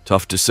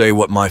 "Tough to say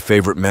what my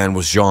favorite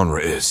Manhwa genre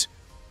is.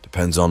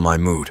 Depends on my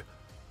mood.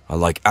 I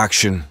like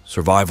action,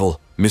 survival,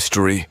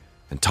 mystery,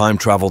 and time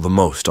travel the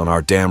most on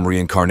our damn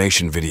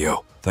reincarnation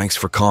video. Thanks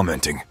for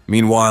commenting."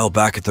 Meanwhile,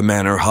 back at the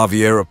manor,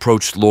 Javier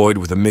approached Lloyd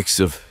with a mix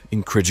of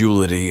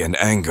incredulity and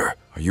anger.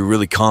 "Are you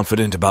really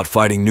confident about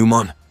fighting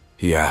Newman?"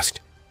 he asked,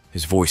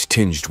 his voice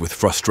tinged with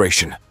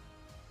frustration.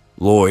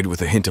 Lloyd,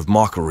 with a hint of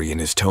mockery in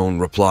his tone,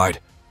 replied,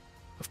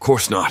 "Of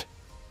course not.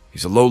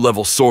 He's a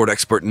low-level sword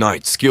expert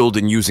knight, skilled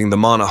in using the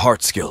mana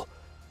heart skill.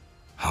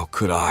 How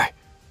could I,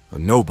 a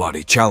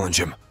nobody, challenge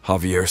him?"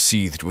 Javier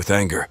seethed with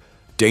anger,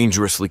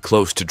 dangerously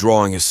close to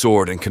drawing his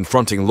sword and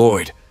confronting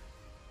Lloyd.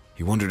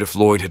 He wondered if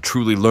Lloyd had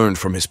truly learned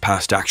from his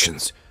past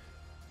actions.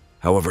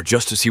 However,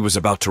 just as he was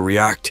about to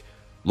react,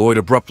 Lloyd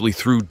abruptly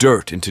threw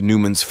dirt into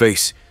Newman's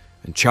face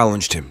and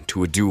challenged him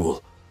to a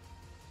duel.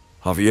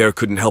 Javier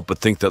couldn't help but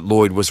think that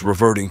Lloyd was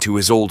reverting to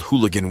his old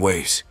hooligan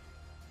ways.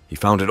 He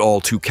found it all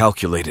too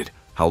calculated,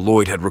 how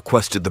Lloyd had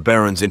requested the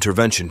Baron's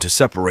intervention to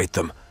separate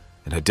them,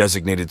 and had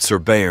designated Sir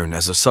Bayern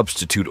as a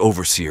substitute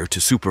overseer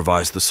to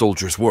supervise the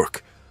soldiers'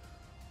 work.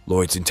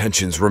 Lloyd's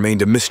intentions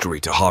remained a mystery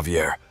to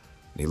Javier,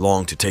 and he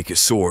longed to take his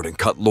sword and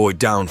cut Lloyd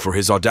down for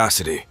his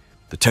audacity.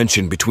 The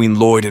tension between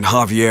Lloyd and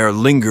Javier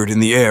lingered in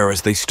the air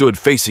as they stood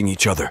facing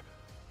each other.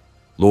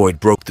 Lloyd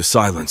broke the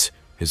silence,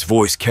 his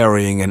voice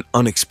carrying an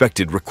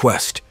unexpected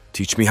request.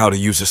 "Teach me how to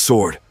use a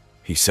sword,"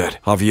 he said.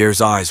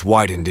 Javier's eyes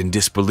widened in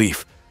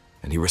disbelief,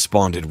 and he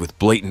responded with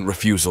blatant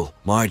refusal.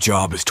 "My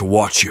job is to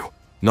watch you,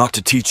 not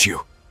to teach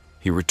you,"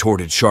 he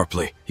retorted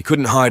sharply. He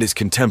couldn't hide his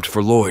contempt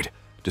for Lloyd,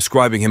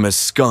 describing him as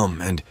scum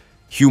and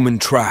human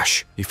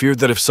trash. He feared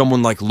that if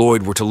someone like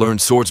Lloyd were to learn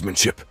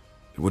swordsmanship,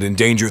 it would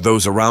endanger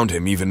those around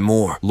him even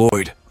more.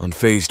 Lloyd,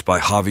 unfazed by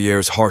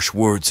Javier's harsh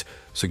words,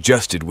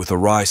 suggested with a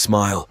wry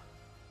smile,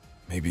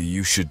 "Maybe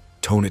you should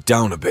tone it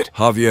down a bit."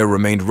 Javier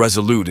remained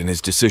resolute in his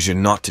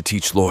decision not to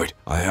teach Lloyd.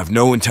 "I have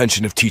no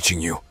intention of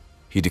teaching you,"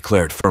 he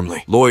declared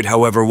firmly. Lloyd,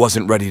 however,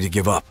 wasn't ready to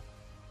give up.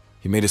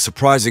 He made a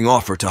surprising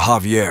offer to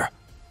Javier,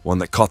 one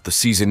that caught the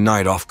seasoned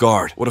knight off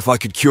guard. "What if I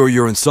could cure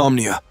your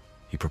insomnia?"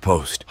 he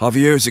proposed.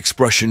 Javier's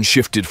expression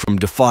shifted from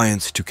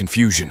defiance to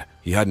confusion.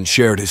 He hadn't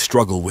shared his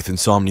struggle with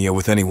insomnia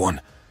with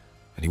anyone,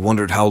 and he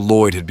wondered how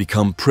Lloyd had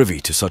become privy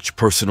to such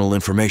personal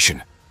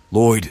information.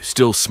 Lloyd,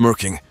 still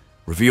smirking,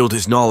 revealed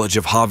his knowledge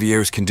of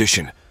Javier's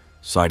condition,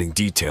 citing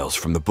details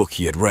from the book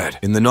he had read.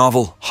 In the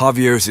novel,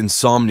 Javier's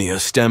insomnia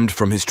stemmed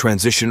from his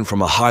transition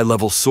from a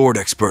high-level sword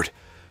expert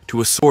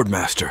to a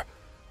swordmaster,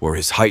 where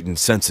his heightened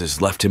senses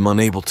left him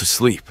unable to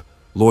sleep.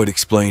 Lloyd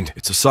explained,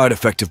 "It's a side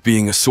effect of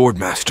being a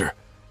swordmaster.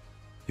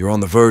 You're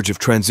on the verge of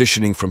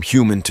transitioning from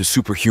human to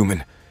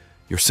superhuman.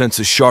 Your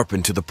senses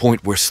sharpen to the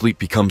point where sleep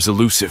becomes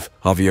elusive."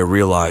 Javier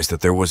realized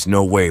that there was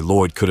no way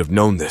Lloyd could have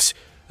known this,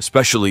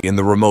 especially in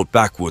the remote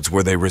backwoods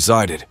where they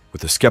resided.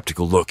 With a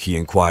skeptical look, he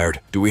inquired,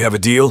 "Do we have a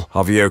deal?"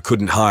 Javier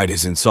couldn't hide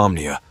his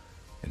insomnia,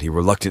 and he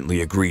reluctantly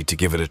agreed to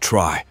give it a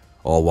try,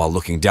 all while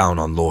looking down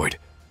on Lloyd,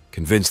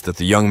 convinced that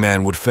the young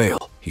man would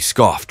fail. He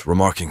scoffed,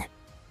 remarking,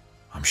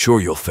 "I'm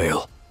sure you'll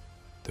fail.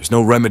 There's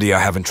no remedy I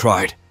haven't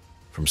tried.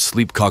 From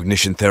sleep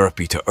cognition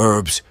therapy to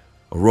herbs,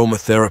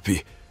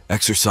 aromatherapy,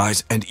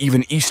 exercise, and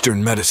even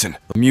Eastern medicine."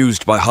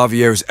 Amused by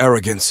Javier's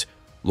arrogance,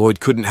 Lloyd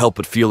couldn't help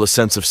but feel a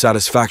sense of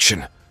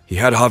satisfaction. He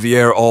had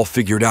Javier all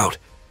figured out,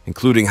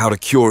 including how to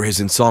cure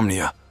his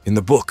insomnia. In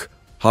the book,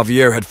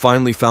 Javier had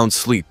finally found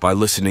sleep by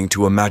listening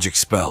to a magic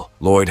spell.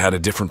 Lloyd had a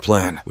different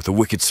plan. With a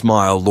wicked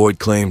smile, Lloyd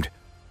claimed,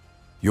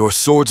 "Your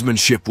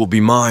swordsmanship will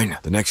be mine."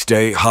 The next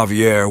day,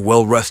 Javier,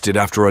 well rested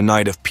after a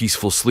night of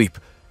peaceful sleep,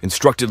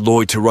 instructed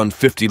Lloyd to run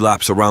 50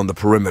 laps around the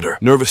perimeter.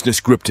 Nervousness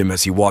gripped him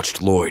as he watched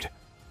Lloyd,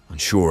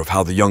 unsure of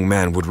how the young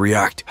man would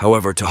react.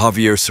 However, to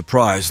Javier's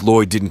surprise,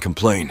 Lloyd didn't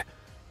complain.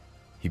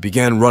 He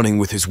began running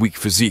with his weak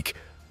physique,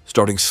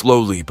 starting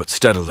slowly but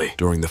steadily.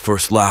 During the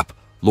first lap,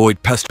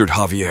 Lloyd pestered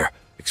Javier,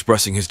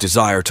 expressing his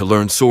desire to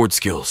learn sword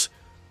skills.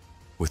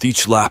 With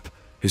each lap,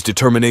 his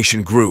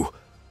determination grew,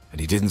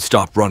 and he didn't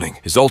stop running.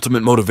 His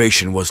ultimate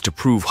motivation was to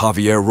prove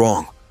Javier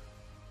wrong.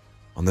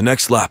 On the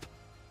next lap,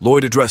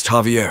 Lloyd addressed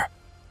Javier,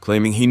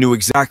 claiming he knew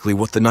exactly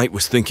what the knight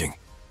was thinking.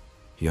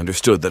 He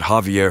understood that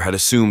Javier had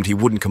assumed he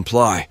wouldn't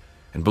comply,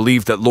 and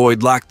believed that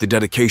Lloyd lacked the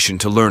dedication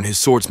to learn his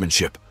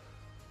swordsmanship.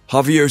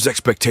 Javier's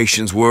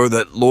expectations were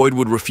that Lloyd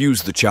would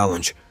refuse the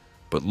challenge,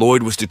 but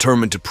Lloyd was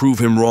determined to prove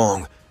him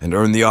wrong and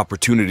earn the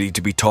opportunity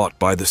to be taught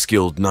by the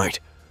skilled knight.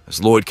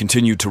 As Lloyd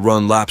continued to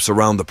run laps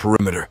around the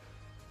perimeter,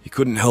 he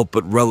couldn't help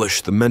but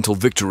relish the mental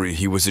victory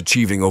he was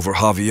achieving over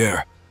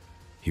Javier.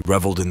 He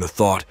reveled in the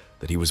thought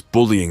that he was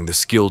bullying the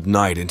skilled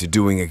knight into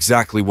doing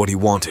exactly what he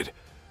wanted,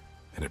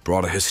 and it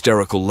brought a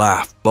hysterical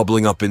laugh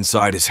bubbling up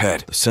inside his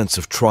head. The sense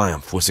of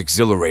triumph was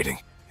exhilarating.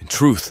 In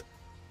truth,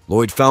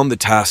 Lloyd found the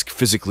task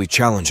physically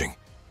challenging,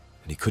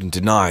 and he couldn't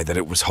deny that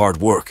it was hard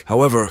work.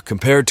 However,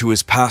 compared to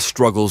his past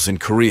struggles in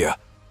Korea,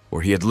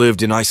 where he had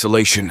lived in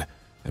isolation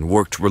and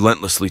worked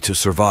relentlessly to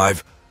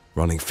survive.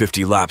 Running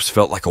 50 laps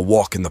felt like a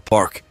walk in the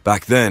park.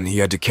 Back then, he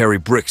had to carry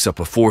bricks up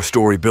a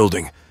 4-story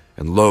building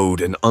and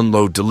load and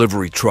unload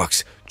delivery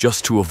trucks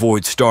just to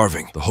avoid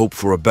starving. The hope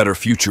for a better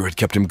future had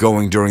kept him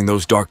going during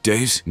those dark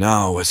days.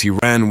 Now, as he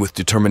ran with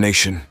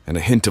determination and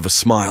a hint of a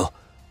smile,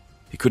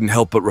 he couldn't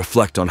help but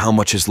reflect on how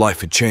much his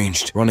life had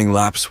changed. Running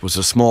laps was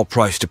a small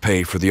price to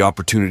pay for the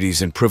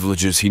opportunities and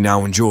privileges he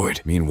now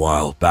enjoyed.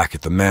 Meanwhile, back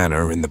at the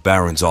manor in the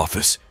Baron's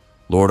office,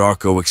 Lord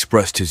Arco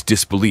expressed his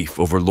disbelief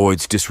over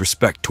Lloyd's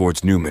disrespect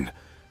towards Newman,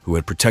 who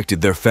had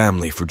protected their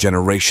family for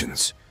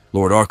generations.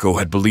 Lord Arco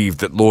had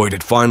believed that Lloyd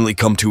had finally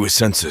come to his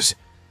senses,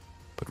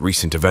 but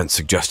recent events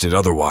suggested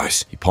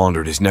otherwise. He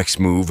pondered his next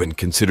move and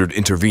considered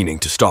intervening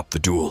to stop the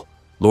duel.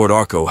 Lord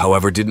Arco,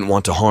 however, didn't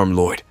want to harm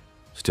Lloyd.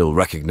 Still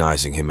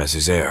recognizing him as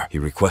his heir, he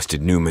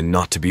requested Newman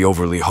not to be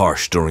overly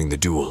harsh during the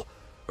duel,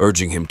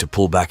 urging him to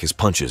pull back his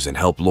punches and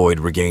help Lloyd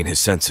regain his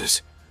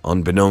senses.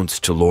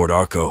 Unbeknownst to Lord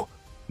Arco,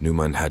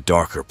 Newman had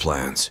darker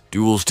plans.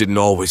 Duels didn't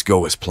always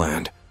go as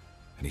planned,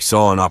 and he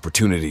saw an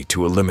opportunity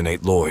to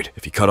eliminate Lloyd.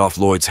 If he cut off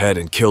Lloyd's head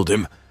and killed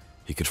him,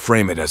 he could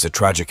frame it as a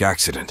tragic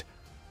accident.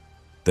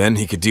 Then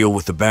he could deal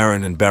with the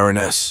Baron and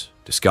Baroness,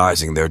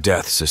 disguising their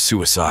deaths as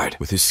suicide.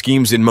 With his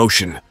schemes in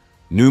motion,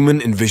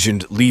 Newman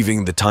envisioned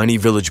leaving the tiny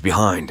village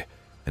behind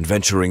and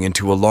venturing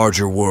into a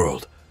larger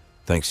world,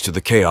 thanks to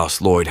the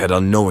chaos Lloyd had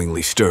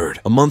unknowingly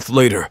stirred. A month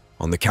later,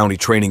 on the county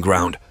training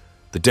ground,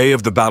 the day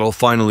of the battle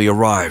finally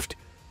arrived,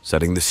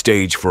 setting the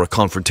stage for a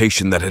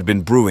confrontation that had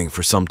been brewing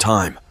for some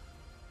time.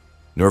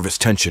 Nervous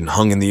tension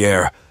hung in the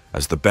air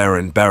as the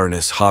Baron,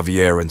 Baroness,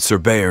 Javier, and Sir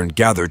Bayern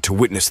gathered to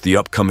witness the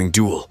upcoming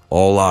duel.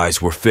 All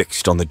eyes were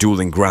fixed on the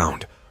dueling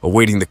ground,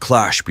 awaiting the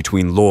clash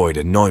between Lloyd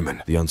and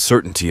Neumann. The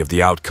uncertainty of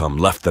the outcome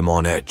left them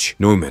on edge.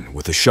 Neumann,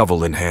 with a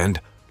shovel in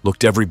hand,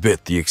 looked every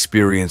bit the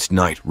experienced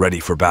knight ready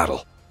for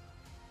battle.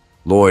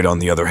 Lloyd, on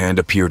the other hand,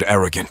 appeared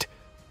arrogant.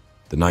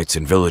 The knights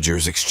and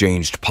villagers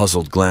exchanged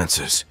puzzled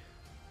glances.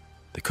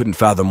 They couldn't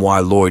fathom why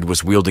Lloyd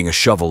was wielding a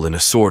shovel in a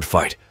sword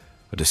fight,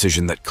 a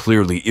decision that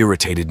clearly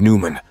irritated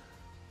Newman.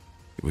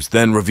 It was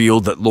then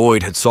revealed that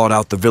Lloyd had sought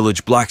out the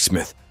village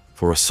blacksmith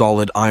for a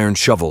solid iron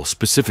shovel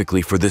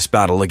specifically for this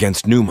battle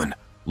against Newman.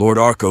 Lord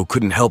Arco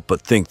couldn't help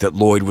but think that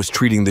Lloyd was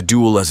treating the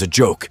duel as a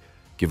joke,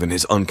 given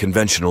his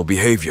unconventional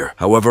behavior.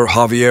 However,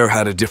 Javier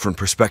had a different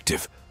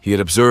perspective. He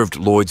had observed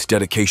Lloyd's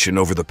dedication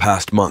over the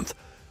past month,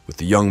 with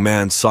the young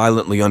man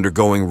silently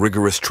undergoing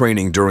rigorous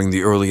training during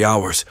the early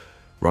hours,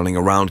 running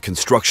around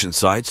construction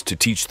sites to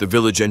teach the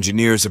village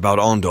engineers about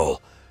Ondol,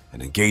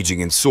 and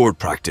engaging in sword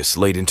practice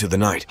late into the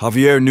night.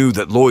 Javier knew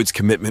that Lloyd's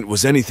commitment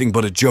was anything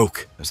but a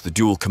joke. As the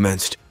duel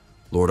commenced,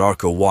 Lord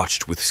Arco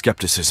watched with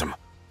skepticism.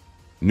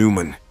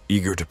 Newman,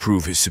 eager to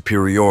prove his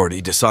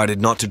superiority, decided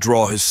not to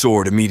draw his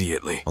sword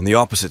immediately. On the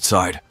opposite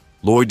side,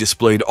 Lloyd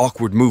displayed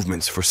awkward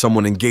movements for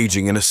someone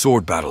engaging in a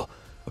sword battle,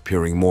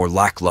 appearing more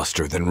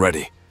lackluster than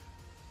ready.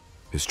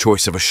 His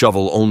choice of a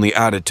shovel only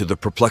added to the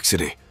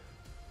perplexity.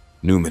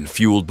 Newman,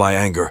 fueled by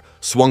anger,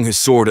 swung his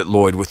sword at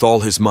Lloyd with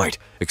all his might,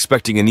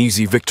 expecting an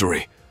easy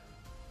victory.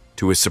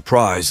 To his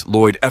surprise,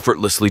 Lloyd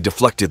effortlessly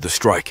deflected the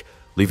strike,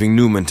 leaving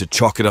Newman to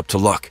chalk it up to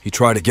luck. He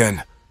tried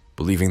again,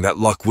 believing that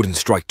luck wouldn't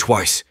strike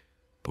twice,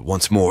 but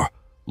once more,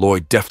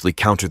 Lloyd deftly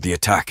countered the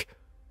attack.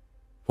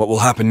 What will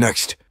happen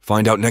next?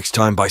 Find out next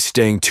time by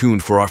staying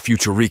tuned for our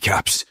future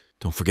recaps.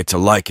 Don't forget to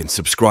like and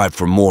subscribe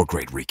for more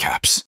great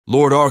recaps.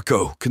 Lord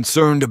Arco,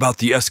 concerned about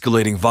the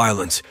escalating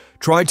violence,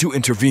 tried to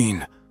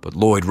intervene, but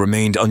Lloyd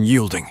remained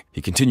unyielding.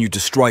 He continued to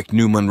strike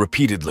Newman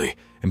repeatedly,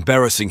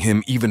 embarrassing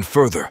him even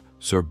further.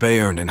 Sir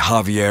Bayern and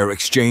Javier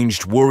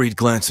exchanged worried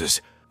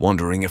glances,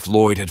 wondering if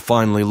Lloyd had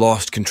finally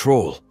lost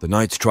control. The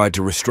knights tried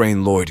to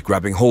restrain Lloyd,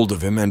 grabbing hold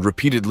of him and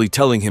repeatedly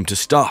telling him to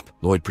stop.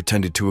 Lloyd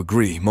pretended to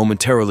agree,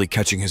 momentarily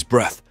catching his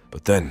breath.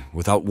 But then,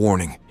 without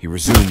warning, he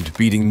resumed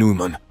beating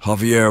Newman.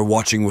 Javier,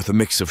 watching with a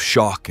mix of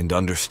shock and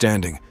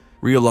understanding,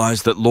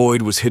 realized that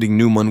Lloyd was hitting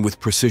Newman with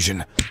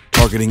precision,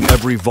 targeting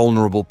every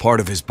vulnerable part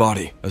of his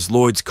body. As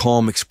Lloyd's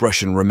calm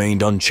expression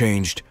remained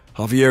unchanged,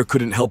 Javier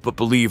couldn't help but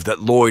believe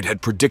that Lloyd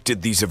had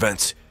predicted these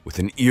events. With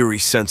an eerie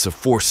sense of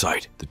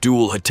foresight, the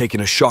duel had taken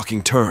a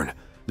shocking turn,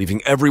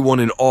 leaving everyone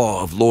in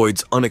awe of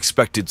Lloyd's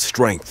unexpected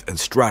strength and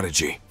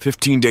strategy.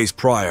 15 days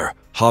prior,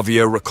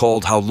 Javier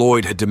recalled how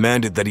Lloyd had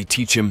demanded that he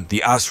teach him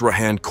the Asra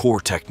hand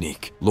core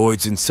technique.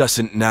 Lloyd's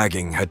incessant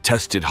nagging had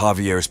tested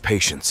Javier's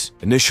patience.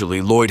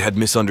 Initially, Lloyd had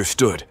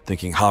misunderstood,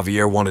 thinking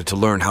Javier wanted to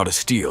learn how to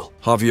steal.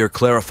 Javier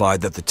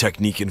clarified that the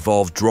technique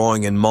involved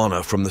drawing in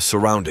mana from the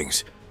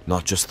surroundings,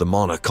 not just the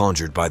mana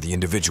conjured by the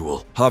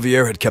individual.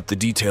 Javier had kept the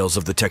details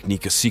of the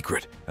technique a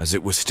secret, as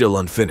it was still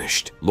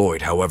unfinished.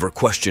 Lloyd, however,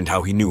 questioned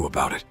how he knew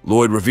about it.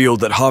 Lloyd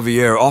revealed that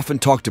Javier often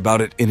talked about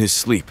it in his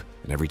sleep,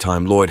 and every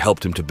time Lloyd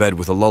helped him to bed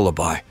with a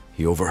lullaby,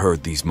 he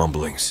overheard these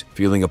mumblings.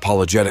 Feeling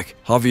apologetic,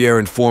 Javier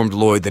informed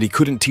Lloyd that he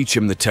couldn't teach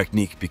him the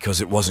technique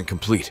because it wasn't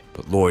complete,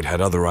 but Lloyd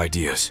had other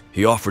ideas.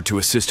 He offered to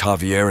assist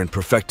Javier in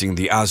perfecting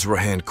the Asra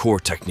hand core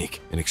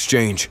technique. In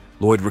exchange,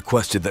 Lloyd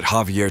requested that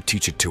Javier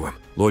teach it to him.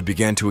 Lloyd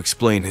began to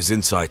explain his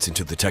insights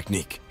into the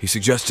technique. He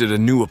suggested a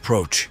new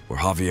approach, where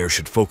Javier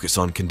should focus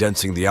on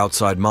condensing the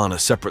outside mana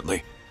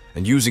separately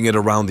and using it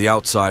around the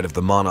outside of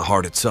the mana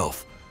heart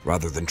itself,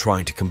 rather than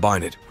trying to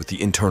combine it with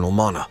the internal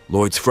mana.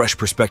 Lloyd's fresh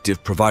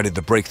perspective provided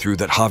the breakthrough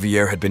that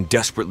Javier had been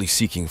desperately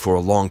seeking for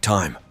a long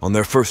time. On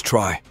their first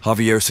try,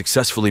 Javier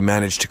successfully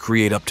managed to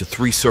create up to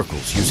 3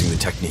 circles using the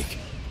technique.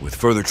 With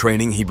further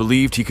training, he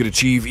believed he could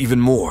achieve even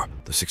more.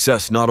 The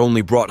success not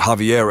only brought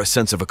Javier a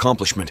sense of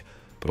accomplishment,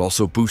 but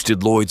also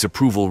boosted Lloyd's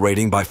approval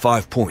rating by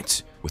 5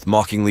 points. With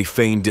mockingly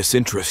feigned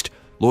disinterest,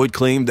 Lloyd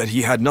claimed that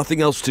he had nothing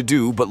else to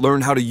do but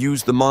learn how to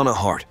use the mana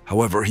heart.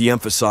 However, he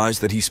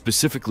emphasized that he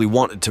specifically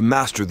wanted to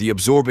master the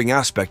absorbing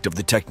aspect of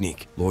the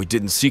technique. Lloyd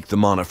didn't seek the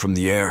mana from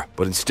the air,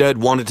 but instead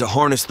wanted to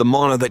harness the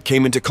mana that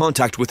came into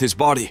contact with his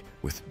body.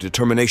 With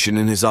determination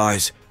in his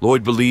eyes,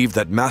 Lloyd believed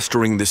that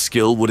mastering this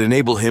skill would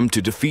enable him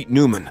to defeat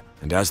Newman.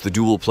 And as the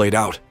duel played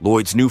out,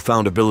 Lloyd's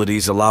newfound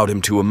abilities allowed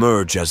him to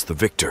emerge as the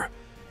victor,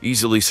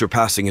 easily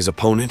surpassing his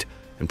opponent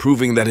and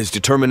proving that his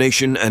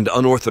determination and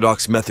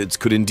unorthodox methods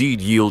could indeed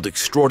yield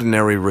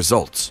extraordinary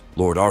results.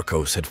 Lord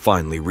Arcos had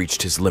finally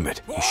reached his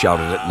limit. He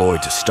shouted at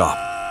Lloyd to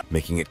stop,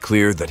 making it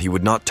clear that he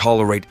would not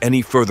tolerate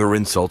any further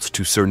insults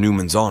to Sir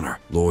Newman's honor.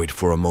 Lloyd,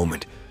 for a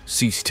moment,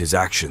 ceased his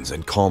actions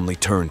and calmly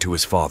turned to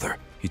his father.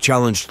 He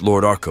challenged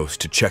Lord Arcos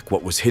to check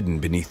what was hidden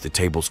beneath the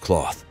table's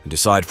cloth and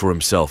decide for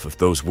himself if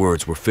those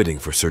words were fitting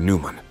for Sir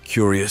Newman.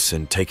 Curious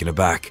and taken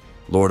aback,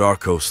 Lord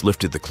Arcos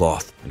lifted the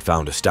cloth and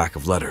found a stack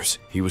of letters.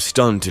 He was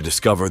stunned to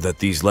discover that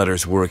these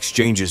letters were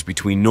exchanges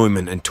between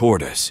Neumann and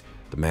Tordes,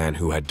 the man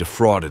who had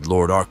defrauded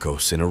Lord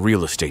Arcos in a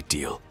real estate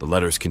deal. The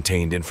letters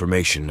contained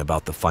information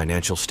about the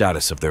financial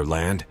status of their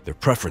land, their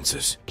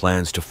preferences,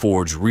 plans to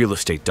forge real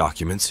estate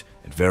documents,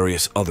 and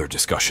various other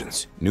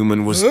discussions.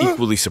 Newman was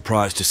equally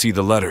surprised to see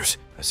the letters,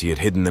 as he had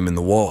hidden them in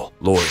the wall.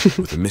 Lloyd,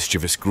 with a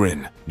mischievous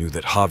grin, knew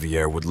that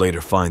Javier would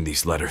later find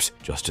these letters,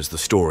 just as the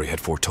story had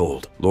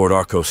foretold. Lord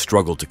Arcos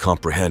struggled to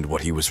comprehend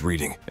what he was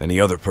reading. Any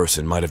other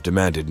person might have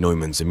demanded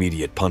Neumann's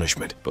immediate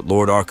punishment, but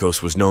Lord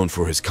Arcos was known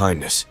for his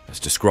kindness, as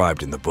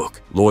described in the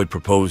book. Lloyd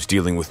proposed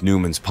dealing with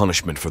Neumann's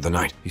punishment for the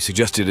night. He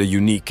suggested a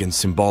unique and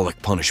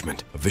symbolic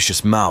punishment. A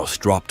vicious mouse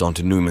dropped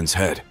onto Neumann's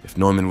head. If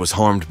Neumann was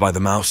harmed by the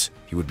mouse,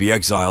 he would be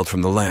exiled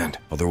from the land.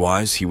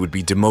 Otherwise, he would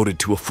be demoted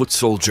to a foot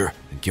soldier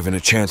and given a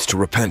chance to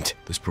repent.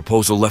 This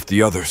proposal left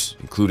the others,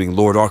 including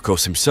Lord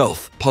Arcos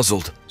himself,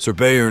 puzzled. Sir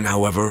Bayern,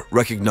 however,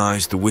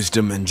 recognized the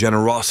wisdom and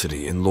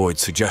generosity in Lloyd's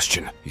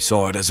suggestion. He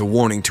saw it as a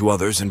warning to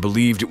others and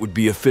believed it would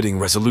be a fitting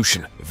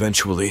resolution.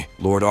 Eventually,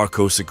 Lord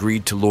Arcos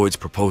agreed to Lloyd's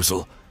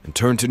proposal and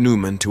turned to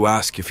Neumann to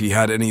ask if he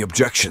had any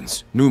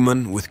objections.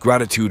 Neumann, with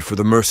gratitude for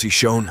the mercy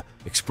shown,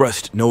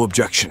 expressed no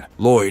objection.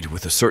 Lloyd,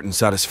 with a certain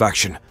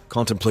satisfaction,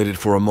 contemplated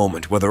for a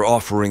moment whether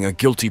offering a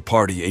guilty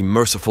party a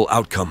merciful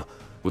outcome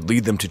would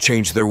lead them to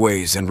change their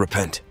ways and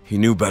repent. He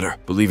knew better,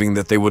 believing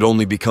that they would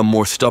only become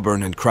more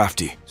stubborn and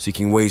crafty,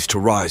 seeking ways to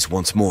rise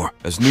once more.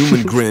 As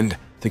Neumann grinned,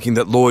 thinking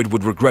that Lloyd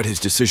would regret his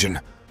decision,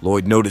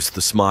 Lloyd noticed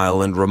the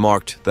smile and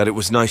remarked that it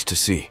was nice to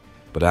see,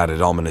 but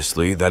added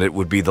ominously that it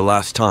would be the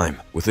last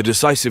time. With a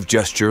decisive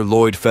gesture,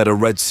 Lloyd fed a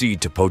red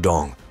seed to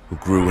Podong, who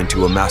grew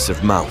into a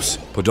massive mouse.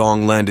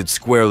 Podong landed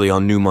squarely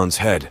on Neumann's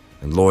head,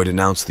 and Lloyd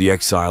announced the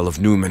exile of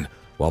Neumann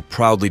while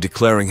proudly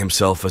declaring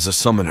himself as a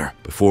summoner.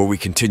 Before we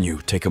continue,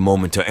 take a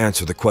moment to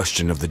answer the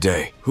question of the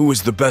day. Who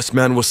is the best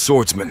Manhwa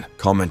swordsman?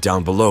 Comment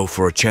down below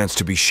for a chance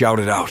to be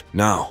shouted out.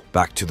 Now,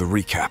 back to the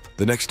recap.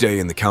 The next day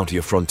in the county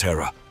of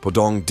Frontera,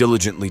 Podong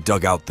diligently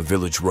dug out the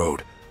village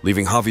road,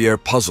 leaving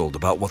Javier puzzled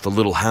about what the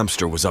little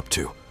hamster was up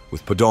to.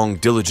 With Podong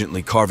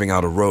diligently carving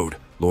out a road,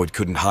 Lloyd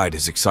couldn't hide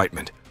his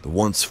excitement. The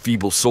once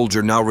feeble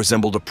soldier now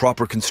resembled a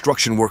proper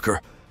construction worker,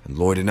 and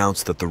Lloyd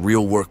announced that the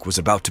real work was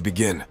about to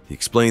begin. He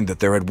explained that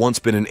there had once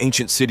been an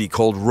ancient city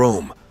called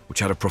Rome, which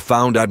had a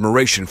profound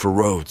admiration for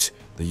roads.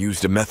 They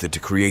used a method to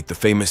create the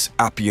famous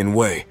Appian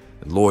Way,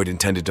 and Lloyd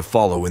intended to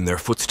follow in their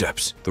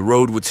footsteps. The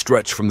road would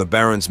stretch from the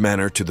Baron's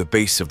Manor to the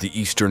base of the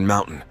Eastern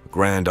Mountain, a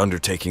grand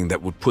undertaking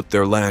that would put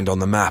their land on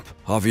the map.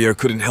 Javier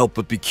couldn't help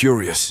but be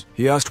curious.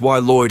 He asked why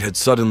Lloyd had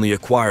suddenly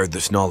acquired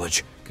this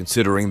knowledge,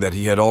 considering that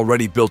he had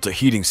already built a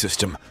heating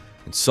system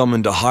and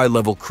summoned a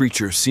high-level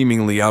creature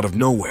seemingly out of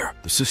nowhere.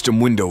 The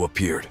system window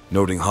appeared,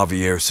 noting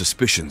Javier's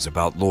suspicions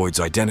about Lloyd's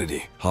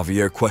identity.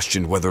 Javier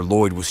questioned whether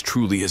Lloyd was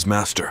truly his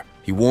master.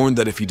 He warned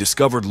that if he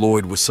discovered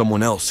Lloyd was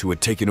someone else who had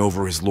taken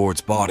over his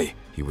lord's body,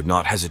 he would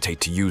not hesitate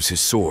to use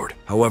his sword.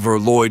 However,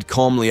 Lloyd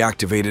calmly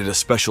activated a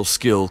special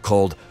skill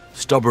called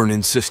stubborn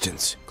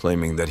insistence,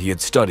 claiming that he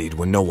had studied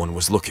when no one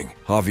was looking.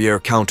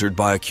 Javier countered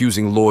by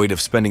accusing Lloyd of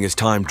spending his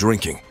time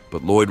drinking,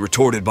 but Lloyd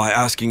retorted by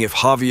asking if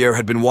Javier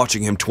had been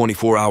watching him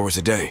 24 hours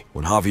a day.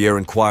 When Javier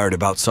inquired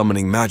about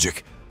summoning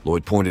magic,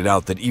 Lloyd pointed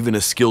out that even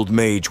a skilled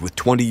mage with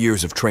 20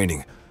 years of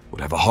training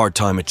would have a hard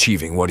time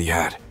achieving what he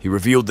had. He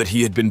revealed that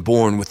he had been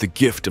born with the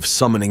gift of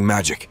summoning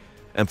magic,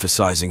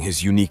 emphasizing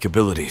his unique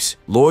abilities.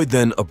 Lloyd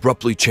then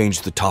abruptly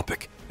changed the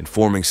topic,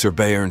 informing Sir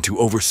Bayern to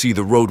oversee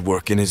the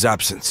roadwork in his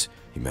absence.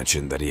 He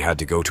mentioned that he had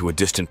to go to a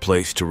distant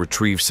place to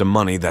retrieve some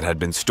money that had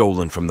been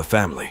stolen from the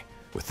family.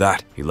 With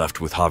that, he left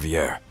with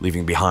Javier,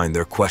 leaving behind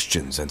their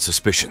questions and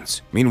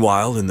suspicions.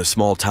 Meanwhile, in the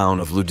small town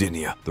of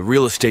Ludinia, the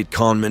real estate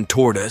conman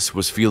Tordes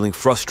was feeling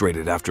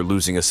frustrated after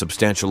losing a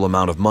substantial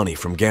amount of money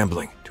from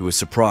gambling. To his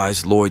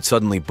surprise, Lloyd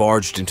suddenly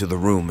barged into the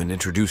room and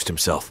introduced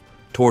himself.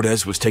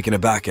 Tordes was taken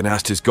aback and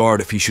asked his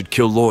guard if he should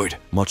kill Lloyd.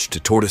 Much to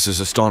Tordes'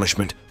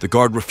 astonishment, the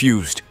guard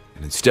refused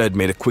and instead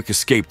made a quick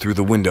escape through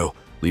the window,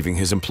 leaving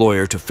his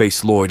employer to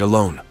face Lloyd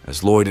alone.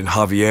 As Lloyd and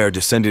Javier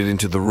descended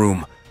into the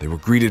room, they were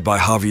greeted by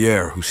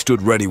Javier, who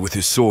stood ready with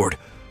his sword,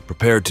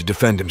 prepared to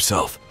defend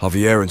himself.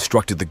 Javier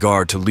instructed the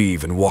guard to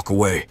leave and walk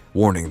away,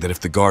 warning that if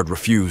the guard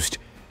refused,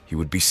 he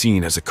would be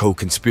seen as a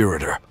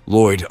co-conspirator.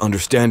 Lloyd,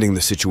 understanding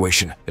the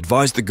situation,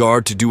 advised the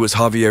guard to do as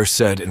Javier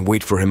said and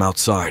wait for him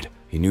outside.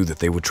 He knew that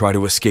they would try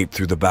to escape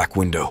through the back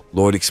window.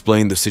 Lloyd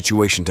explained the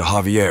situation to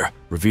Javier,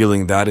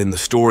 revealing that in the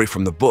story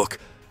from the book,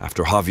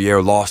 after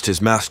Javier lost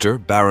his master,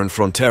 Baron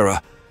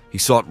Frontera, he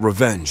sought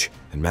revenge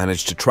and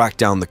managed to track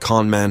down the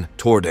conman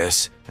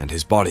Tordes and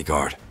his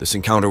bodyguard. This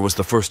encounter was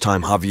the first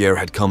time Javier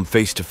had come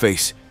face to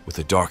face with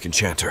a dark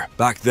enchanter.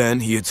 Back then,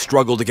 he had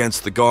struggled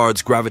against the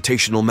guard's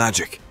gravitational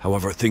magic.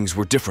 However, things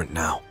were different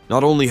now.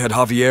 Not only had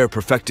Javier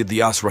perfected the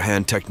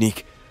Asrahan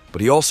technique,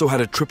 but he also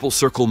had a triple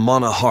circle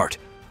mana heart,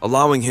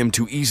 allowing him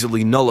to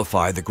easily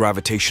nullify the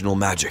gravitational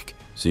magic.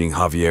 Seeing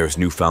Javier's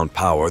newfound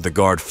power, the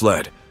guard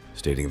fled,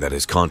 stating that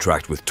his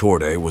contract with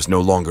Torde was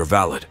no longer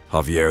valid.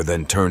 Javier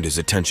then turned his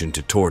attention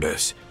to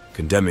Tordes,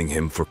 condemning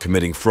him for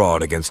committing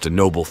fraud against a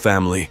noble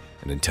family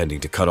and intending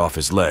to cut off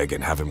his leg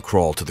and have him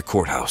crawl to the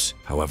courthouse.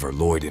 However,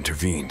 Lloyd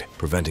intervened,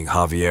 preventing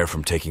Javier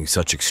from taking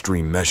such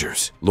extreme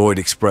measures. Lloyd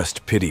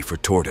expressed pity for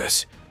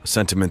Tordes, a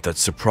sentiment that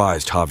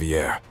surprised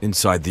Javier.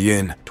 Inside the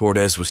inn,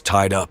 Tordes was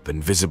tied up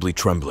and visibly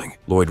trembling.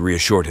 Lloyd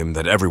reassured him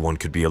that everyone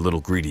could be a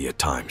little greedy at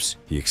times.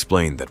 He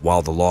explained that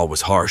while the law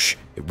was harsh,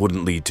 it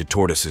wouldn't lead to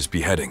Tordes'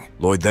 beheading.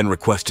 Lloyd then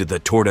requested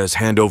that Tordes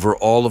hand over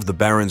all of the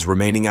Baron's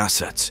remaining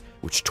assets,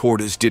 which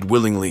Tordes did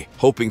willingly,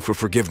 hoping for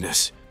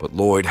forgiveness. But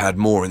Lloyd had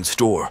more in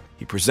store.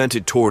 He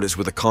presented Tordes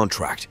with a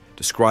contract,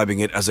 describing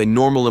it as a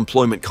normal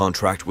employment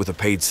contract with a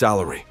paid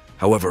salary.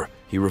 However,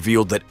 he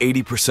revealed that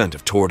 80%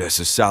 of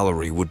Tordes'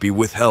 salary would be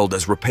withheld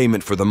as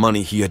repayment for the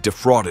money he had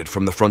defrauded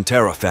from the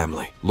Frontera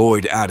family.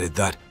 Lloyd added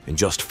that, in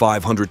just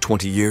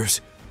 520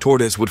 years,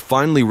 Tordes would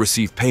finally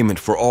receive payment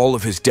for all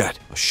of his debt,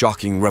 a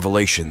shocking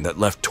revelation that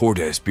left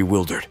Tordes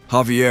bewildered.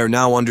 Javier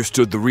now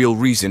understood the real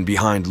reason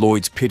behind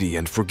Lloyd's pity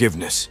and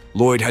forgiveness.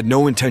 Lloyd had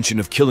no intention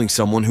of killing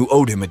someone who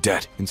owed him a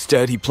debt.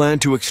 Instead, he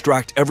planned to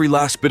extract every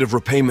last bit of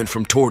repayment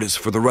from Tordes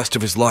for the rest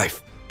of his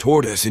life.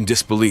 Tordes, in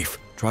disbelief,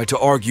 tried to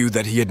argue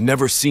that he had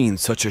never seen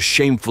such a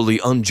shamefully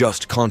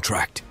unjust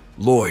contract.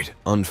 Lloyd,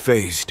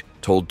 unfazed,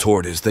 told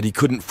Tordes that he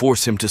couldn't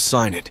force him to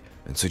sign it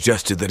and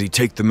suggested that he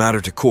take the matter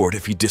to court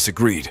if he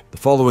disagreed. The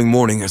following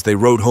morning, as they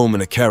rode home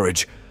in a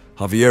carriage,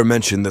 Javier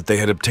mentioned that they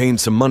had obtained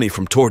some money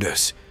from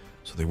Tordes,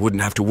 so they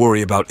wouldn't have to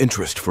worry about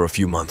interest for a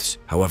few months.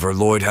 However,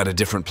 Lloyd had a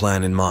different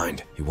plan in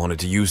mind. He wanted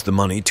to use the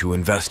money to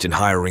invest in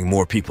hiring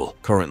more people.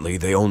 Currently,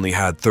 they only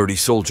had 30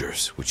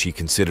 soldiers, which he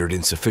considered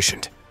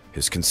insufficient.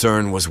 His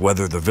concern was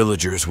whether the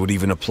villagers would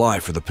even apply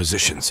for the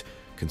positions,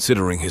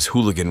 considering his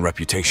hooligan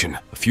reputation.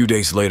 A few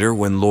days later,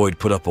 when Lloyd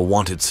put up a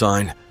wanted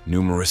sign,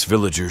 numerous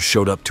villagers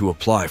showed up to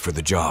apply for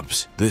the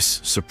jobs.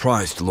 This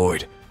surprised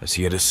Lloyd, as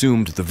he had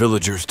assumed the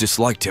villagers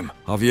disliked him.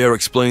 Javier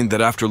explained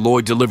that after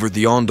Lloyd delivered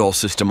the Ondal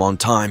system on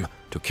time,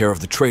 took care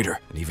of the traitor,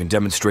 and even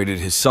demonstrated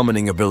his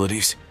summoning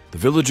abilities, the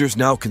villagers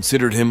now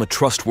considered him a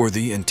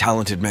trustworthy and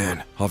talented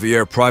man.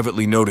 Javier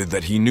privately noted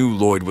that he knew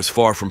Lloyd was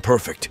far from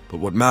perfect, but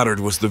what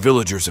mattered was the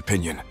villagers'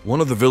 opinion.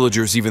 One of the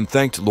villagers even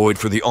thanked Lloyd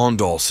for the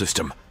Ondal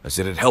system, as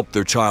it had helped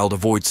their child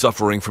avoid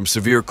suffering from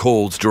severe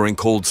colds during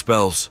cold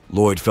spells.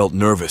 Lloyd felt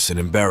nervous and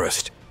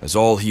embarrassed, as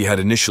all he had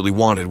initially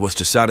wanted was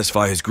to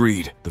satisfy his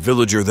greed. The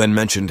villager then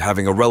mentioned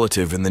having a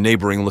relative in the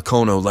neighboring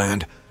Lacono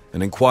land,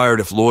 and inquired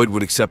if Lloyd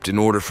would accept an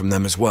order from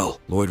them as well.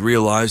 Lloyd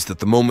realized that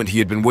the moment he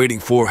had been waiting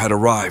for had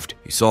arrived.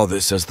 He saw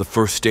this as the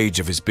first stage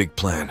of his big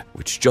plan,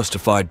 which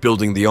justified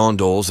building the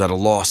Ondals at a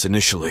loss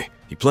initially.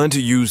 He planned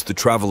to use the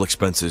travel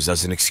expenses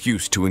as an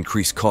excuse to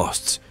increase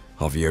costs.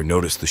 Javier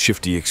noticed the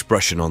shifty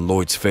expression on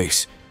Lloyd's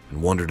face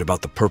and wondered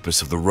about the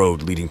purpose of the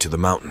road leading to the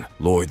mountain.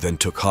 Lloyd then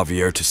took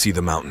Javier to see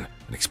the mountain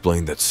and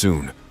explained that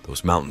soon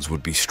those mountains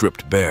would be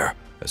stripped bare,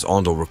 as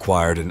Ondal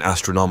required an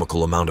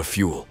astronomical amount of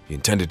fuel. He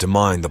intended to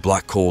mine the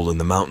black coal in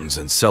the mountains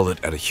and sell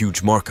it at a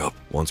huge markup.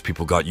 Once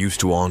people got used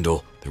to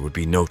Ondal, there would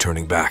be no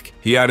turning back.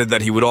 He added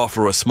that he would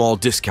offer a small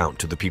discount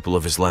to the people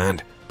of his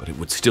land, but it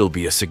would still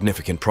be a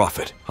significant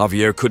profit.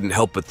 Javier couldn't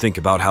help but think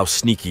about how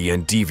sneaky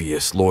and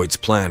devious Lloyd's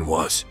plan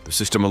was. The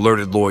system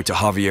alerted Lloyd to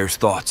Javier's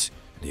thoughts,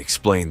 and he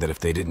explained that if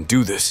they didn't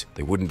do this,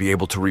 they wouldn't be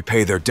able to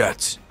repay their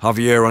debts.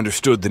 Javier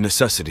understood the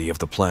necessity of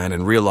the plan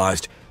and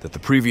realized that the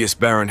previous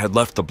Baron had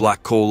left the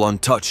black coal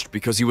untouched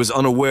because he was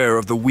unaware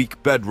of the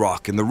weak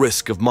bedrock and the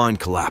risk of mine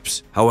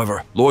collapse.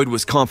 However, Lloyd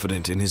was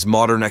confident in his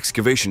modern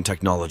excavation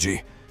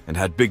technology and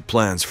had big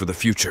plans for the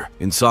future.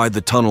 Inside the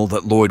tunnel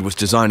that Lloyd was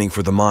designing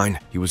for the mine,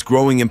 he was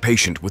growing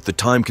impatient with the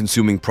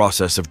time-consuming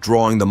process of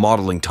drawing the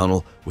modeling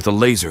tunnel with a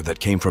laser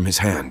that came from his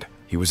hand.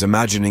 He was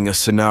imagining a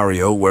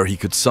scenario where he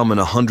could summon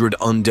 100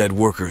 undead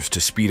workers to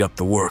speed up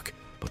the work,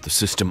 but the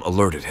system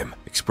alerted him,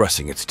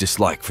 expressing its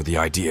dislike for the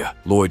idea.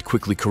 Lloyd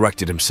quickly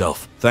corrected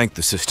himself, thanked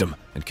the system,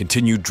 and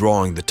continued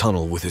drawing the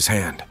tunnel with his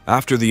hand.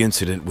 After the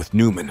incident with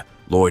Newman,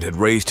 Lloyd had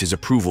raised his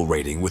approval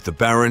rating with the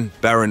Baron,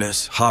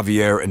 Baroness,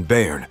 Javier, and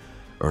Bayern,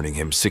 earning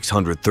him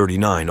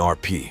 639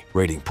 RP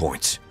rating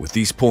points. With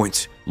these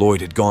points,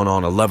 Lloyd had gone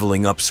on a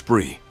leveling up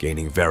spree,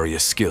 gaining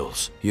various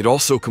skills. He had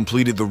also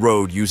completed the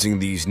road using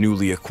these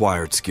newly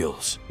acquired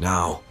skills.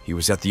 Now, he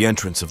was at the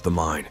entrance of the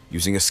mine,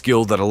 using a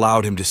skill that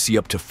allowed him to see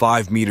up to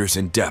 5 meters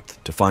in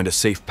depth to find a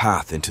safe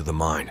path into the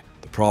mine.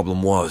 The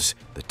problem was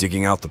that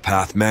digging out the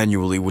path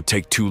manually would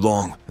take too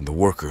long, and the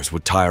workers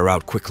would tire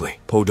out quickly.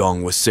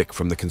 Podong was sick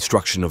from the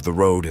construction of the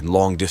road and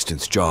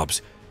long-distance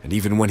jobs, and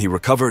even when he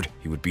recovered,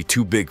 he would be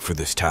too big for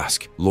this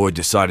task. Lloyd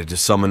decided to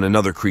summon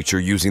another creature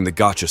using the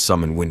Gotcha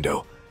summon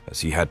window,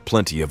 as he had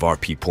plenty of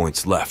RP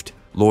points left.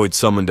 Lloyd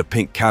summoned a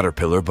pink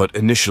caterpillar but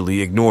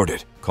initially ignored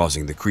it,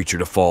 causing the creature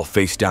to fall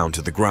face down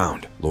to the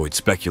ground. Lloyd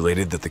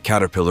speculated that the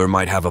caterpillar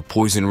might have a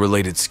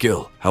poison-related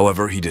skill.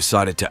 However, he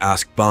decided to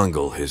ask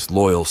Bangle, his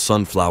loyal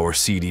sunflower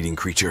seed-eating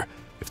creature,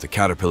 if the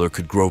caterpillar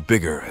could grow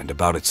bigger and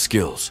about its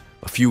skills.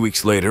 A few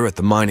weeks later, at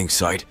the mining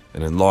site,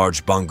 an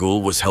enlarged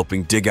Bangul was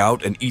helping dig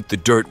out and eat the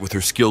dirt with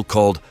her skill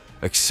called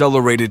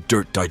Accelerated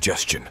Dirt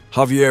Digestion.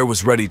 Javier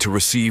was ready to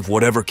receive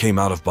whatever came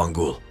out of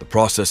Bangul. The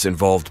process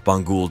involved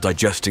Bangul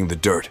digesting the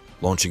dirt,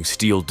 launching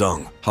steel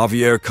dung,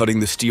 Javier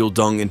cutting the steel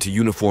dung into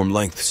uniform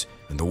lengths,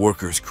 and the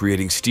workers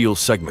creating steel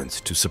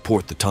segments to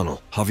support the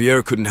tunnel.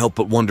 Javier couldn't help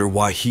but wonder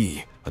why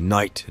he, a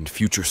knight and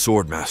future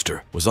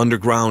swordmaster, was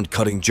underground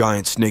cutting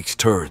giant snakes'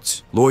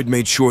 turds. Lloyd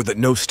made sure that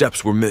no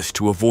steps were missed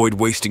to avoid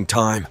wasting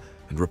time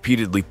and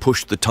repeatedly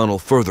pushed the tunnel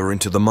further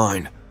into the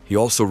mine. He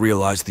also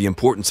realized the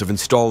importance of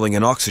installing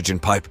an oxygen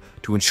pipe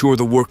to ensure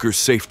the workers'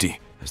 safety,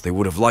 as they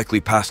would have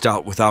likely passed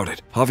out without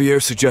it.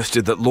 Javier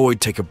suggested that Lloyd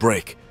take a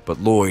break,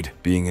 but Lloyd,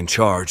 being in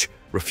charge,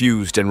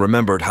 refused and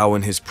remembered how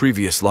in his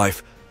previous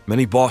life,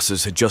 many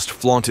bosses had just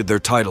flaunted their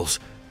titles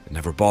and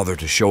never bothered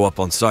to show up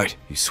on site.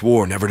 He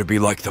swore never to be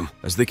like them.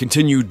 As they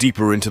continued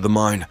deeper into the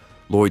mine,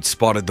 Lloyd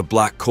spotted the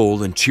black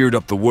coal and cheered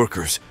up the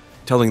workers,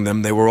 telling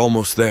them they were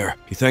almost there.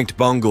 He thanked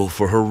Bangle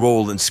for her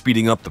role in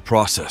speeding up the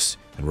process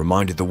and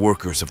reminded the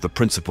workers of the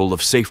principle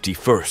of safety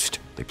first.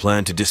 They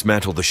planned to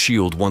dismantle the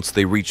shield once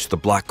they reached the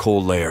black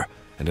coal layer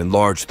and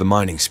enlarge the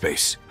mining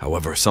space.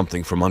 However,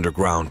 something from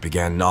underground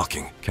began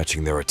knocking,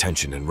 catching their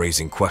attention and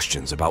raising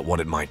questions about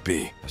what it might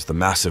be. As the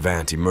massive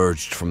ant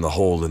emerged from the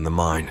hole in the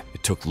mine,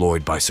 it took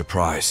Lloyd by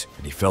surprise,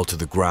 and he fell to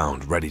the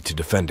ground, ready to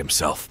defend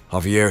himself.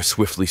 Javier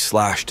swiftly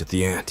slashed at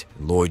the ant,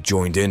 and Lloyd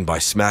joined in by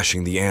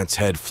smashing the ant's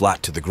head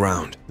flat to the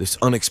ground. This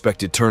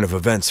unexpected turn of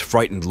events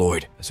frightened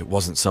Lloyd, as it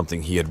wasn't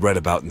something he had read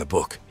about in the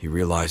book. He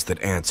realized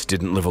that ants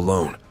didn't live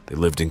alone. They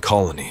lived in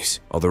colonies.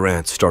 Other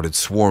ants started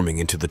swarming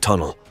into the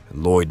tunnel,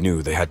 and Lloyd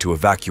knew they had to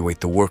evacuate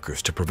the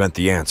workers to prevent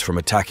the ants from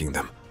attacking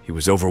them. He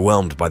was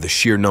overwhelmed by the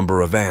sheer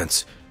number of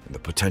ants and the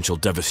potential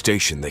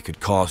devastation they could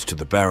cause to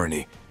the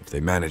barony if they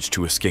managed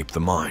to escape the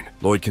mine.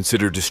 Lloyd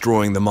considered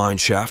destroying the mine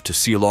shaft to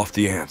seal off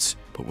the ants,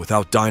 but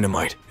without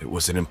dynamite, it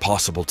was an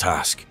impossible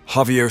task.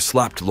 Javier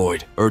slapped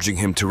Lloyd, urging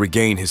him to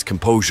regain his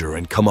composure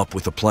and come up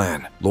with a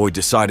plan. Lloyd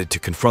decided to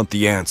confront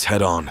the ants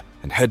head-on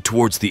and head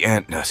towards the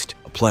ant nest,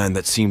 a plan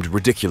that seemed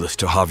ridiculous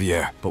to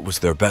Javier, but was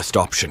their best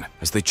option.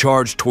 As they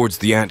charged towards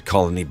the ant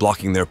colony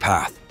blocking their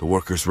path, the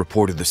workers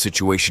reported the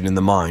situation in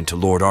the mine to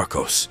Lord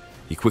Arcos.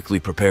 He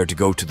quickly prepared to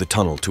go to the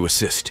tunnel to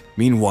assist.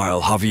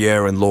 Meanwhile,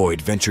 Javier and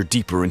Lloyd ventured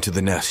deeper into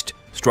the nest,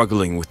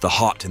 struggling with the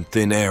hot and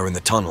thin air in the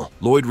tunnel.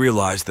 Lloyd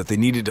realized that they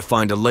needed to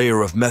find a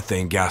layer of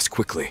methane gas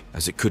quickly,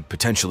 as it could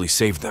potentially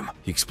save them.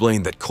 He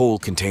explained that coal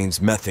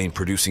contains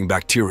methane-producing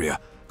bacteria,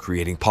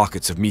 creating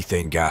pockets of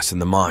methane gas in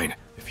the mine.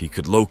 If he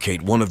could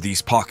locate one of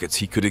these pockets,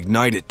 he could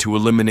ignite it to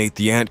eliminate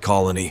the ant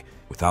colony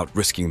without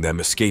risking them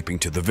escaping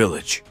to the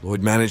village.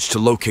 Lloyd managed to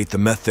locate the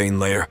methane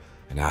layer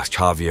and asked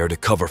Javier to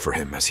cover for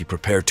him as he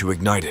prepared to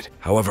ignite it.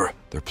 However,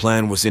 their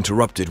plan was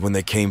interrupted when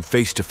they came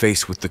face to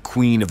face with the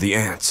Queen of the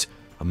Ants,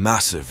 a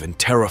massive and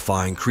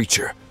terrifying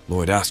creature.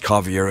 Lloyd asked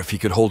Javier if he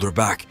could hold her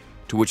back,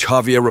 to which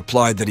Javier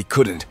replied that he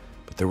couldn't,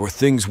 but there were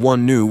things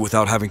one knew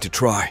without having to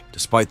try.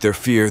 Despite their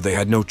fear, they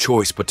had no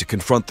choice but to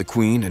confront the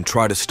Queen and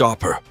try to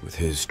stop her. With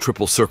his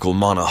triple circle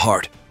mana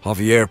heart,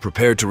 Javier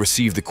prepared to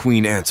receive the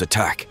Queen Ant's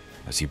attack.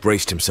 As he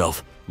braced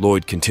himself,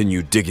 Lloyd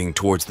continued digging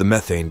towards the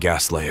methane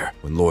gas layer.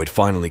 When Lloyd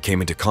finally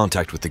came into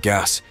contact with the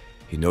gas,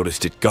 he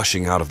noticed it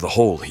gushing out of the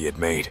hole he had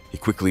made. He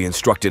quickly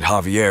instructed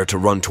Javier to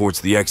run towards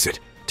the exit,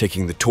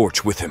 taking the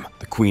torch with him.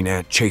 The Queen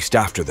Ant chased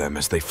after them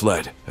as they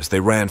fled. As they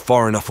ran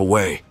far enough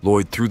away,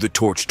 Lloyd threw the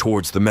torch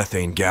towards the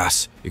methane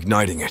gas,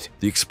 igniting it.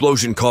 The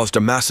explosion caused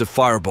a massive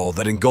fireball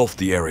that engulfed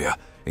the area,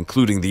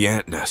 including the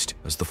ant nest.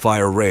 As the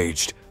fire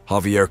raged,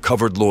 Javier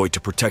covered Lloyd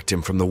to protect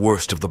him from the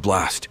worst of the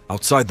blast.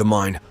 Outside the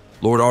mine,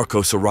 Lord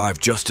Arcos arrived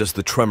just as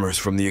the tremors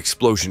from the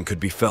explosion could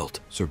be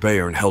felt. Sir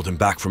Bayern held him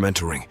back from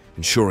entering,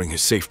 ensuring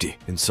his safety.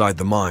 Inside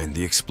the mine,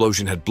 the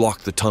explosion had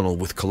blocked the tunnel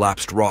with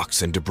collapsed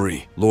rocks and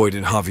debris. Lloyd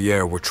and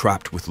Javier were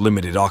trapped with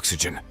limited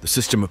oxygen. The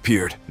system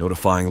appeared,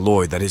 notifying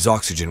Lloyd that his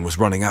oxygen was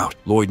running out.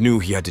 Lloyd knew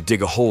he had to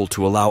dig a hole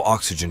to allow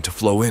oxygen to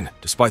flow in.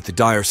 Despite the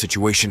dire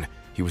situation,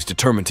 he was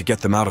determined to get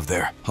them out of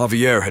there.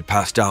 Javier had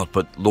passed out,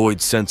 but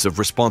Lloyd's sense of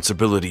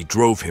responsibility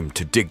drove him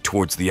to dig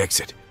towards the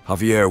exit.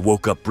 Javier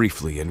woke up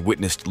briefly and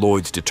witnessed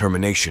Lloyd's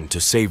determination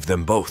to save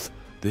them both.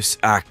 This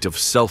act of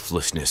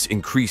selflessness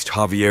increased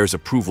Javier's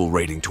approval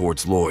rating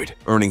towards Lloyd,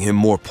 earning him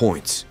more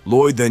points.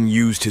 Lloyd then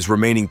used his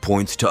remaining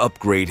points to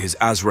upgrade his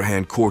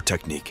Azrahan core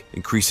technique,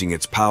 increasing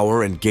its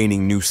power and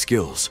gaining new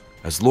skills.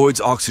 As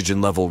Lloyd's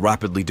oxygen level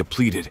rapidly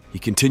depleted, he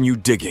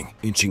continued digging,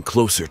 inching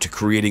closer to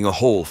creating a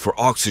hole for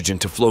oxygen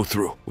to flow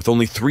through. With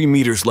only 3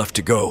 meters left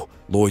to go,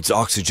 Lloyd's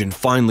oxygen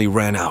finally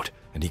ran out,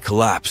 and he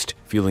collapsed,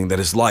 feeling that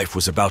his life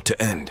was about to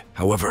end.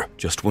 However,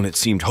 just when it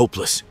seemed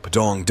hopeless,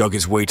 Padong dug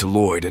his way to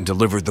Lloyd and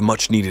delivered the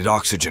much-needed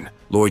oxygen.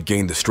 Lloyd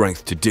gained the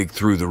strength to dig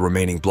through the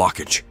remaining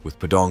blockage. With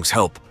Padong's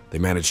help, they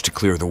managed to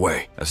clear the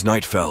way. As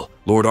night fell,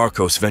 Lord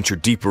Arcos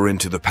ventured deeper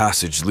into the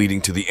passage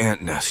leading to the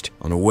ant nest,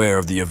 unaware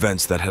of the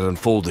events that had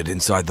unfolded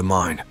inside the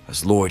mine.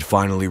 As Lloyd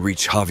finally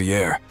reached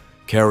Javier,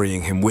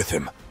 carrying him with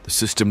him, the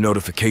system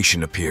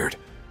notification appeared,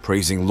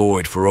 praising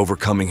Lloyd for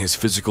overcoming his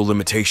physical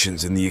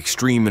limitations in the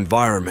extreme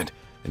environment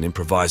and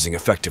improvising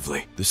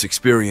effectively. This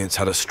experience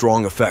had a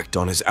strong effect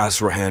on his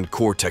Azrahan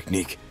core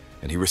technique,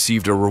 and he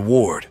received a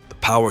reward, the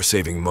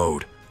power-saving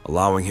mode,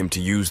 allowing him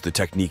to use the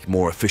technique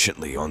more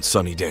efficiently on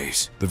sunny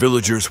days. The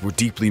villagers were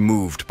deeply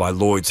moved by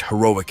Lloyd's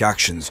heroic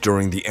actions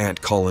during the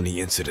ant colony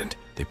incident.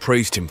 They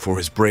praised him for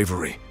his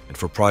bravery and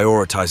for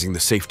prioritizing the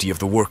safety of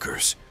the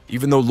workers.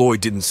 Even though Lloyd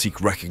didn't seek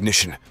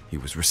recognition, he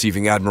was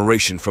receiving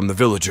admiration from the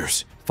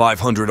villagers.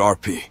 500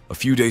 RP. A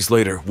few days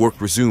later, work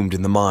resumed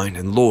in the mine,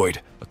 and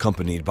Lloyd,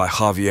 accompanied by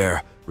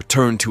Javier,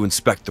 returned to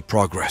inspect the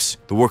progress.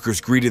 The workers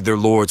greeted their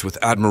lords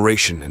with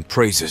admiration and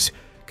praises,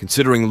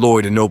 considering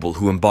Lloyd a noble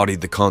who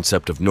embodied the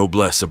concept of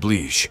noblesse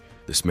oblige.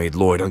 This made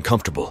Lloyd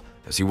uncomfortable,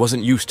 as he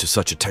wasn't used to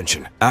such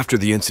attention. After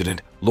the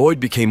incident, Lloyd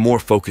became more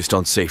focused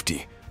on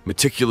safety,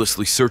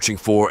 meticulously searching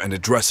for and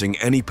addressing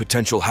any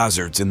potential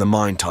hazards in the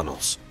mine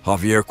tunnels.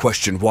 Javier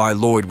questioned why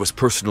Lloyd was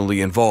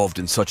personally involved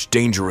in such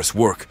dangerous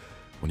work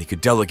when he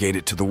could delegate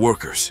it to the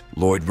workers.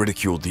 Lloyd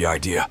ridiculed the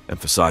idea,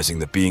 emphasizing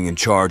that being in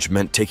charge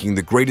meant taking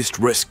the greatest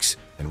risks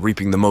and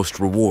reaping the most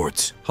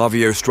rewards.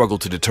 Javier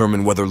struggled to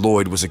determine whether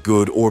Lloyd was a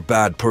good or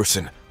bad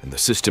person, and the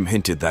system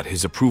hinted that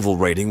his approval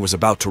rating was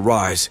about to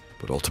rise,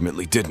 but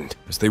ultimately didn't.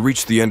 As they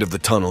reached the end of the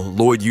tunnel,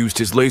 Lloyd used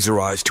his laser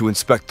eyes to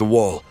inspect the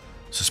wall,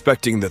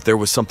 suspecting that there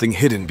was something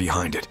hidden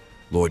behind it.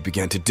 Lloyd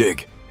began to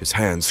dig, his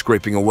hands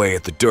scraping away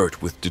at the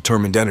dirt with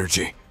determined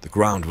energy. The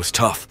ground was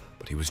tough,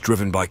 but he was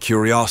driven by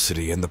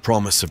curiosity and the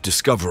promise of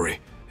discovery.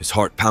 His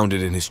heart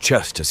pounded in his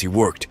chest as he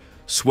worked,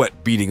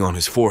 sweat beading on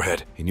his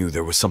forehead. He knew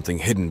there was something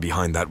hidden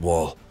behind that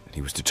wall, and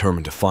he was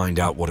determined to find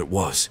out what it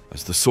was.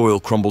 As the soil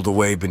crumbled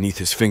away beneath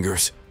his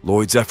fingers,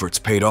 Lloyd's efforts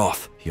paid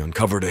off. He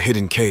uncovered a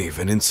hidden cave,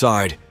 and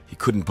inside, he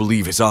couldn't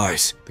believe his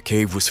eyes. The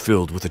cave was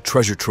filled with a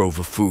treasure trove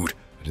of food,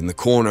 and in the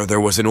corner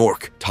there was an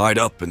orc, tied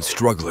up and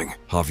struggling.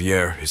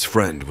 Javier, his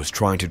friend, was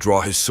trying to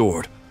draw his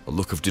sword, a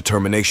look of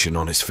determination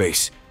on his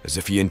face, as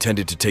if he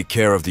intended to take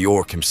care of the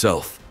orc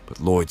himself.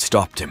 But Lloyd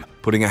stopped him,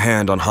 putting a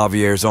hand on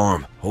Javier's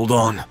arm. "Hold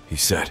on," he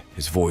said,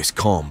 his voice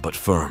calm but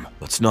firm.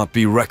 "Let's not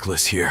be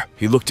reckless here."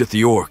 He looked at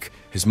the orc,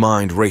 his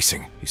mind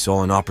racing. He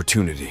saw an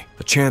opportunity,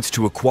 a chance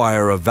to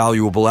acquire a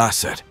valuable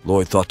asset.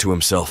 Lloyd thought to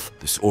himself,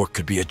 this orc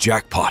could be a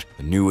jackpot,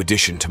 a new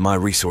addition to my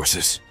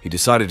resources. He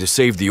decided to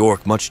save the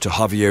orc, much to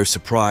Javier's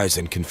surprise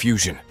and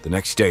confusion. The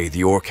next day,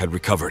 the orc had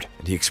recovered,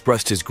 and he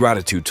expressed his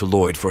gratitude to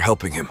Lloyd for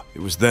helping him.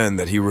 It was then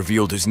that he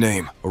revealed his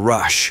name,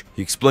 Arash.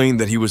 He explained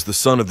that he was the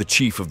son of the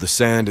chief of the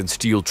Sand and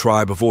Steel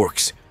tribe of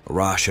orcs.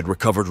 Arash had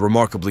recovered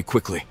remarkably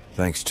quickly,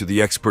 thanks to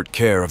the expert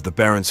care of the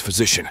Baron's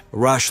physician.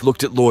 Arash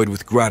looked at Lloyd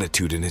with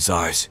gratitude in his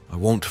eyes. "I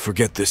won't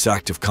forget this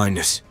act of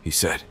kindness," he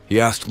said.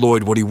 He asked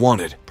Lloyd what he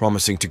wanted,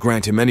 promising to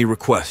grant him any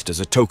request as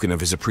a token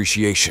of his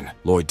appreciation.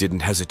 Lloyd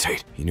didn't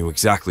hesitate. He knew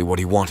exactly what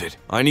he wanted.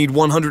 "I need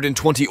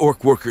 120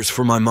 orc workers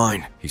for my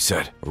mine," he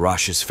said.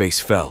 Arash's face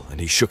fell,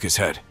 and he shook his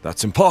head.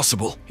 "That's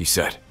impossible," he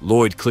said.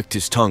 Lloyd clicked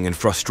his tongue in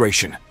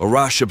frustration.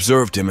 Arash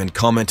observed him and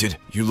commented,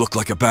 "You look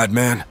like a bad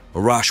man."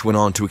 Arash went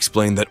on to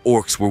explain that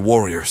orcs were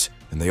warriors,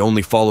 and they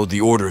only followed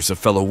the orders of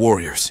fellow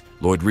warriors.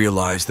 Lloyd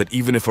realized that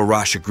even if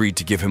Arash agreed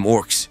to give him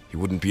orcs, he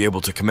wouldn't be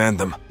able to command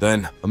them.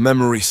 Then, a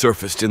memory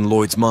surfaced in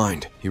Lloyd's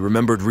mind. He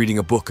remembered reading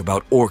a book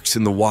about orcs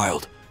in the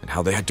wild, and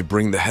how they had to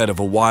bring the head of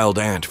a wild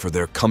ant for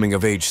their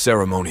coming-of-age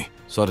ceremony.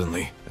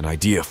 Suddenly, an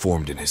idea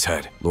formed in his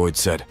head. Lloyd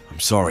said,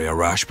 "I'm sorry,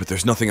 Arash, but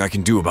there's nothing I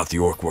can do about the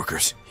orc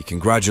workers." He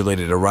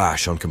congratulated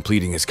Arash on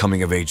completing his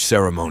coming-of-age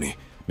ceremony,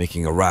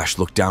 making Arash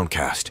look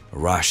downcast.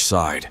 Arash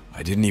sighed.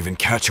 "I didn't even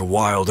catch a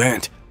wild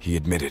ant," he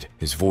admitted,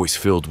 his voice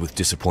filled with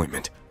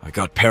disappointment. "I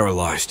got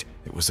paralyzed.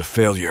 It was a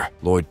failure."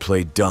 Lloyd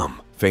played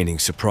dumb. feigning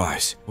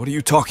surprise. "What are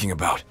you talking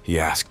about?" he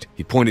asked.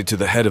 He pointed to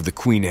the head of the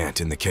queen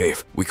ant in the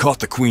cave. "We caught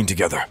the queen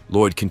together."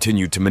 Lloyd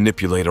continued to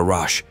manipulate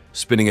Arash,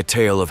 spinning a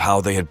tale of how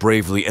they had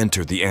bravely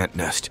entered the ant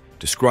nest,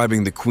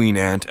 describing the queen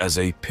ant as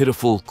a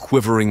pitiful,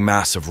 quivering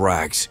mass of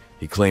rags.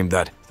 He claimed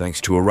that,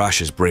 thanks to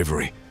Arash's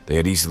bravery, they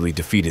had easily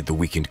defeated the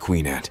weakened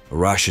queen ant.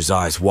 Arash's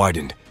eyes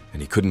widened,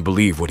 and he couldn't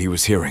believe what he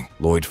was hearing.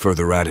 Lloyd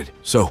further added,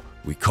 "So,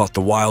 we caught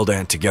the wild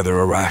ant together,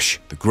 Arash,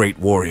 the great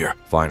warrior."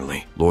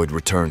 Finally, Lloyd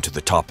returned to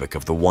the topic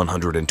of the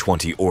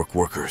 120 orc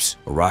workers.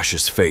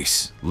 Arash's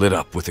face lit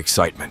up with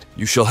excitement.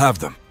 "You shall have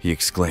them," he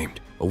exclaimed.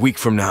 "A week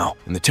from now,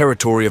 in the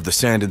territory of the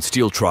Sand and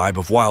Steel tribe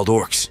of wild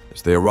orcs."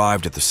 As they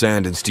arrived at the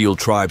Sand and Steel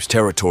tribe's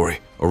territory,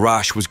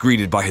 Arash was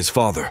greeted by his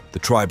father,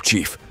 the tribe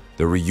chief.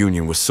 Their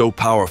reunion was so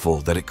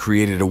powerful that it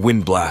created a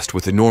wind blast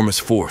with enormous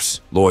force.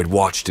 Lloyd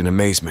watched in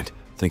amazement,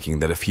 thinking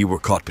that if he were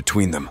caught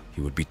between them,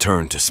 he would be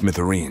turned to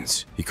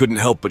smithereens. He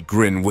couldn't help but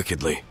grin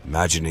wickedly,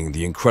 imagining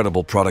the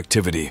incredible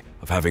productivity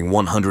of having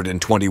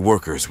 120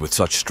 workers with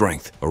such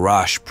strength.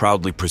 Arash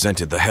proudly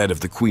presented the head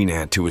of the queen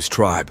ant to his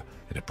tribe,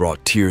 and it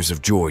brought tears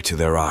of joy to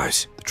their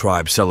eyes. The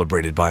tribe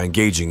celebrated by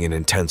engaging in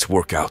intense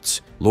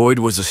workouts. Lloyd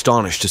was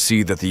astonished to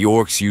see that the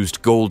orcs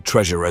used gold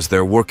treasure as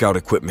their workout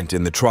equipment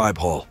in the tribe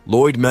hall.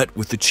 Lloyd met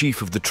with the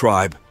chief of the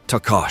tribe,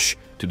 Takash,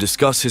 to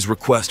discuss his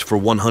request for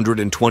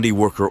 120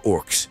 worker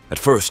orcs. At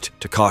first,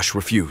 Takash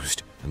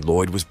refused, and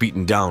Lloyd was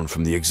beaten down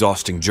from the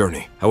exhausting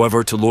journey.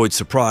 However, to Lloyd's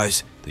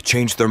surprise, they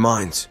changed their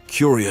minds.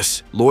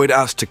 Curious, Lloyd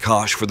asked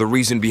Takash for the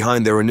reason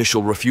behind their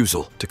initial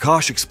refusal.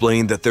 Takash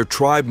explained that their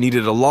tribe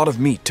needed a lot of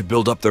meat to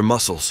build up their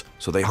muscles,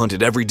 so they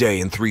hunted every day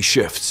in 3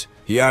 shifts.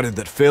 He added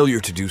that failure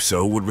to do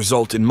so would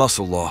result in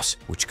muscle loss,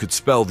 which could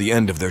spell the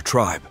end of their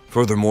tribe.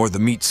 Furthermore,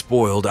 the meat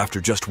spoiled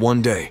after just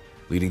 1 day,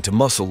 leading to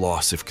muscle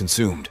loss if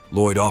consumed.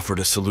 Lloyd offered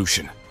a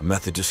solution, a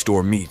method to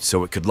store meat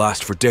so it could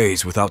last for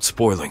days without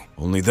spoiling.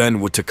 Only then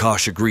would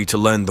Takash agree to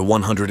lend the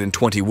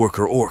 120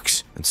 worker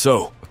orcs, and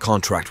so a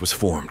contract was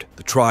formed.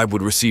 The tribe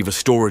would receive a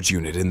storage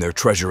unit in their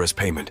treasure as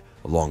payment,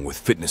 along with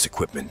fitness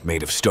equipment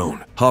made of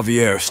stone.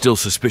 Javier, still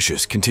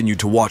suspicious, continued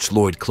to watch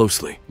Lloyd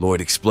closely.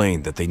 Lloyd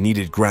explained that they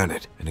needed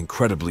granite, an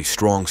incredibly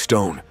strong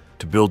stone,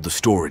 to build the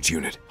storage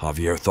unit.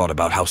 Javier thought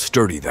about how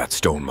sturdy that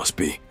stone must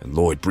be, and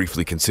Lloyd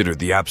briefly considered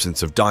the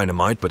absence of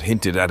dynamite but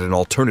hinted at an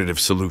alternative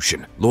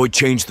solution. Lloyd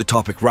changed the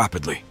topic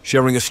rapidly,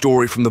 sharing a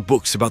story from the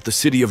books about the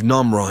city of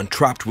Namran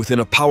trapped within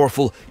a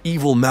powerful,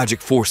 evil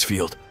magic force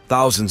field.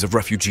 Thousands of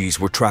refugees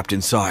were trapped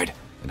inside,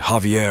 and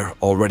Javier,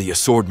 already a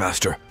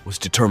swordmaster, was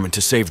determined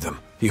to save them.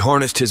 He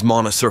harnessed his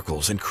mana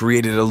circles and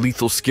created a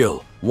lethal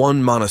skill,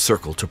 1 mana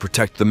circle to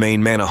protect the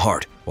main mana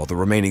heart, while the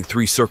remaining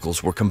 3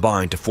 circles were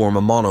combined to form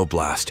a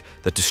monoblast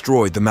that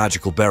destroyed the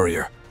magical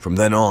barrier. From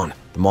then on,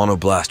 the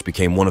monoblast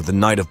became one of the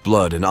Knight of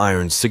Blood and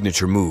Iron's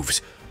signature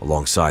moves,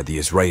 alongside the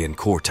Israeli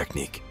core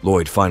technique.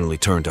 Lloyd finally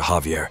turned to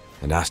Javier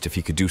and asked if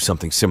he could do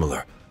something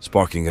similar,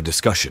 sparking a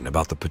discussion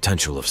about the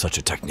potential of such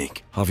a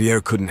technique.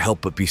 Javier couldn't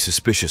help but be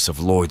suspicious of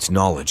Lloyd's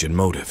knowledge and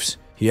motives.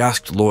 He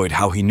asked Lloyd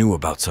how he knew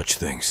about such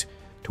things,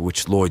 to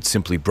which Lloyd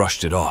simply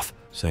brushed it off,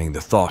 saying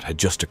the thought had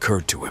just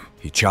occurred to him.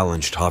 He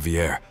challenged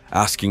Javier,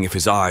 asking if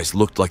his eyes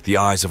looked like the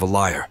eyes of a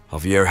liar.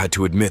 Javier had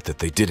to admit that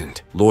they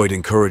didn't. Lloyd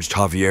encouraged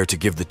Javier to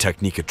give the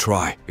technique a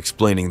try,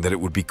 explaining that it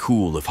would be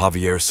cool if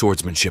Javier's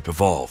swordsmanship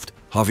evolved.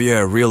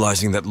 Javier,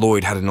 realizing that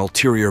Lloyd had an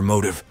ulterior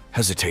motive,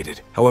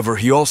 hesitated. However,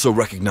 he also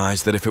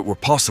recognized that if it were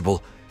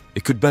possible,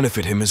 it could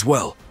benefit him as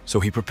well. So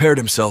he prepared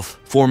himself,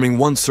 forming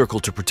 1 circle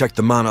to protect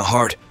the mana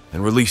heart,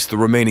 and released the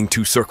remaining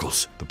 2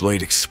 circles. The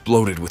blade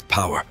exploded with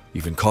power,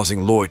 even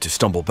causing Lloyd to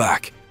stumble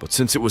back. But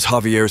since it was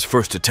Javier's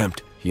first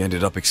attempt, he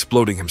ended up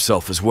exploding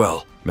himself as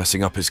well,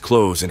 messing up his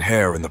clothes and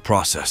hair in the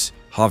process.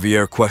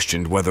 Javier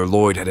questioned whether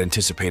Lloyd had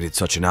anticipated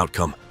such an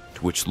outcome,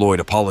 to which Lloyd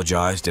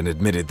apologized and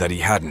admitted that he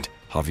hadn't.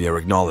 Javier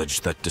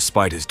acknowledged that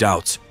despite his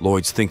doubts,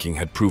 Lloyd's thinking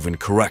had proven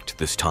correct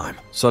this time.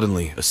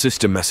 Suddenly, a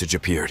system message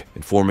appeared,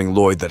 informing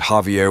Lloyd that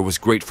Javier was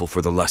grateful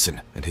for the lesson,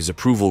 and his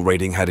approval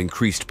rating had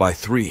increased by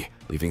 3,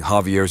 leaving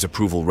Javier's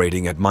approval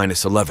rating at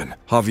 -11.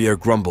 Javier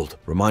grumbled,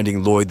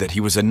 reminding Lloyd that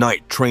he was a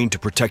knight trained to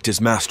protect his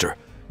master,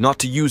 not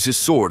to use his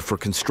sword for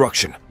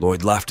construction.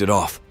 Lloyd laughed it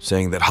off,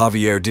 saying that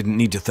Javier didn't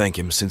need to thank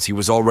him since he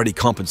was already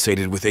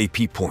compensated with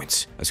AP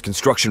points. As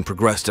construction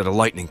progressed at a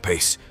lightning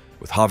pace,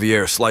 with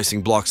Javier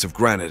slicing blocks of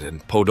granite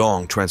and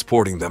Podong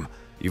transporting them,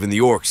 even the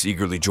orcs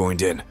eagerly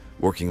joined in,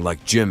 working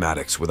like gym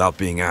addicts without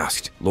being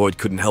asked. Lloyd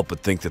couldn't help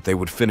but think that they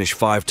would finish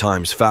 5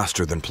 times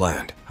faster than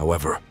planned.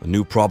 However, a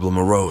new problem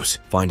arose,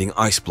 finding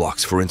ice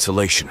blocks for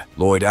insulation.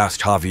 Lloyd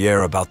asked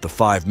Javier about the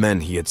 5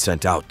 men he had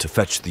sent out to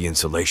fetch the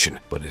insulation,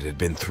 but it had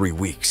been 3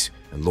 weeks,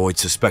 and Lloyd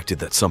suspected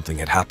that something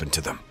had happened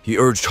to them. He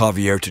urged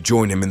Javier to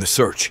join him in the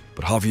search,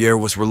 but Javier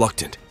was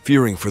reluctant,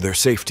 fearing for their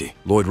safety.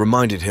 Lloyd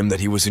reminded him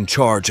that he was in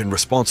charge and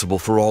responsible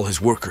for all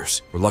his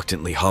workers.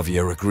 Reluctantly,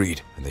 Javier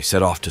agreed, and they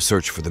set off to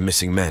search for the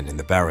missing men in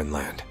the barren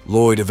land.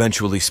 Lloyd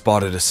eventually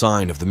spotted a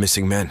sign of the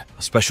missing men,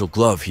 a special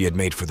glove he had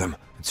made for them,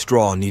 and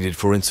straw needed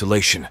for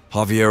insulation.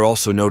 Javier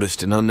also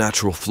noticed an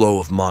unnatural flow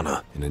of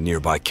mana in a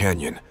nearby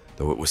canyon,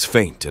 though it was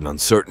faint and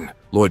uncertain.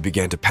 Lloyd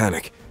began to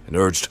panic, and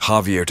urged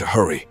Javier to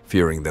hurry,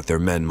 fearing that their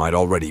men might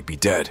already be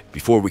dead.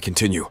 Before we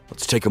continue,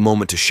 let's take a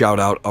moment to shout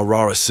out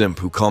Arara Simp,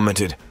 who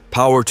commented,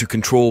 "Power to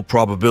control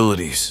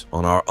probabilities,"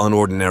 on our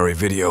unordinary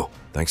video.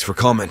 Thanks for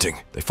commenting.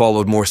 They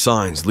followed more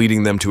signs,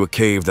 leading them to a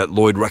cave that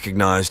Lloyd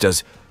recognized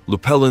as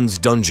Lupellin's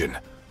Dungeon,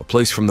 a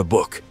place from the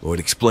book. Lloyd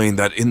explained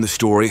that in the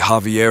story,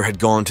 Javier had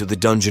gone to the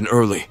dungeon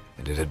early,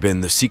 and it had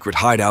been the secret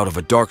hideout of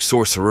a dark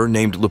sorcerer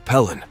named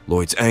Lupellin.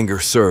 Lloyd's anger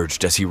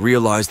surged as he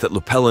realized that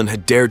Lupellin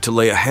had dared to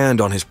lay a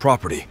hand on his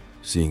property,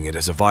 seeing it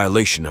as a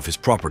violation of his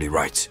property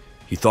rights.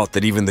 He thought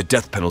that even the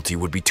death penalty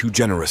would be too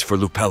generous for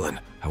Lupellin.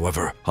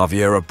 However,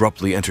 Javier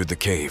abruptly entered the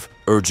cave,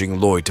 urging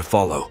Lloyd to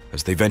follow.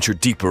 As they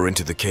ventured deeper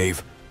into the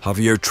cave,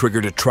 Javier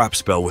triggered a trap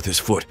spell with his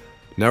foot,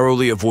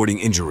 narrowly avoiding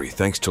injury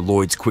thanks to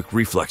Lloyd's quick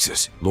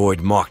reflexes. Lloyd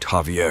mocked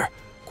Javier,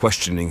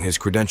 questioning his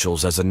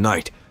credentials as a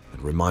knight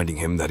and reminding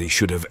him that he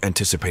should have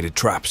anticipated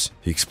traps.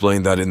 He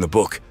explained that in the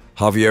book,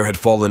 Javier had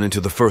fallen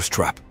into the first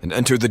trap and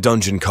entered the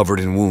dungeon covered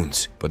in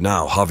wounds, but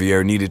now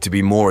Javier needed to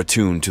be more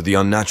attuned to the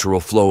unnatural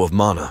flow of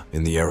mana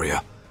in the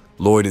area.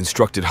 Lloyd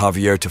instructed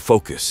Javier to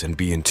focus and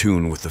be in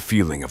tune with the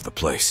feeling of the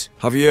place.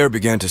 Javier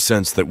began to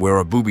sense that where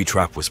a booby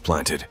trap was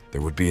planted,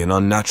 there would be an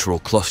unnatural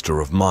cluster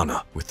of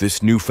mana. With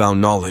this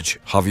newfound knowledge,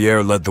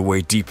 Javier led the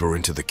way deeper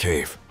into the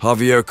cave.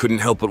 Javier couldn't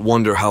help but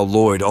wonder how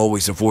Lloyd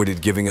always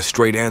avoided giving a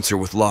straight answer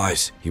with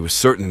lies. He was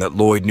certain that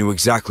Lloyd knew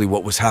exactly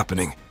what was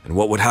happening and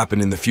what would happen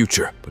in the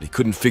future, but he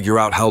couldn't figure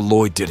out how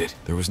Lloyd did it.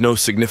 There was no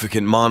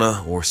significant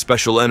mana or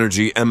special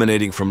energy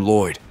emanating from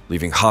Lloyd,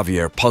 leaving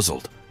Javier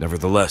puzzled.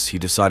 Nevertheless, he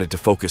decided to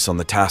focus on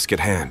the task at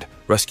hand,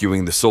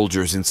 rescuing the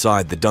soldiers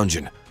inside the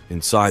dungeon.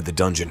 Inside the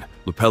dungeon,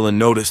 Lupellin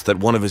noticed that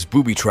one of his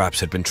booby traps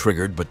had been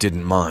triggered but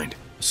didn't mind.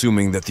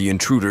 Assuming that the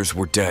intruders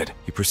were dead,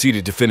 he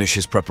proceeded to finish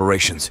his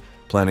preparations,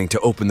 planning to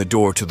open the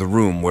door to the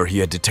room where he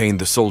had detained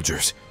the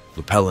soldiers.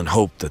 Lupellin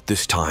hoped that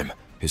this time,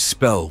 his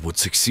spell would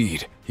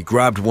succeed. He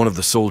grabbed one of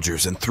the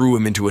soldiers and threw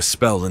him into a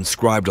spell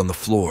inscribed on the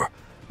floor,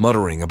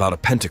 muttering about a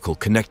pentacle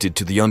connected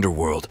to the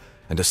underworld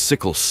and a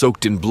sickle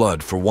soaked in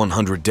blood for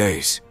 100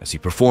 days. As he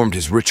performed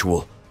his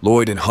ritual,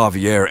 Lloyd and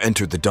Javier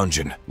entered the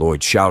dungeon.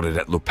 Lloyd shouted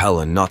at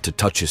Lupellin not to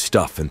touch his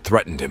stuff and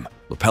threatened him.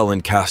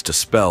 Lupellin cast a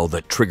spell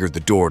that triggered the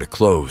door to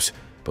close,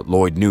 but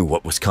Lloyd knew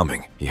what was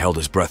coming. He held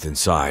his breath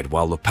inside,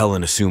 while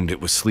Lupellin assumed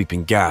it was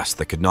sleeping gas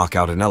that could knock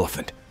out an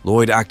elephant.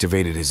 Lloyd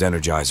activated his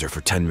energizer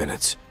for 10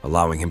 minutes,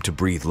 allowing him to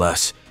breathe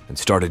less, and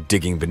started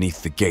digging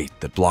beneath the gate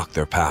that blocked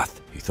their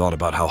path. He thought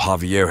about how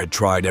Javier had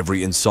tried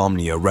every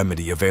insomnia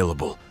remedy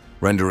available,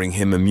 rendering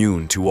him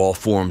immune to all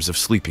forms of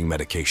sleeping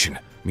medication.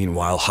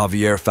 Meanwhile,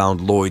 Javier found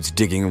Lloyd's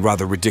digging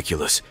rather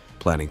ridiculous,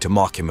 planning to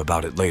mock him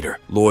about it later.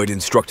 Lloyd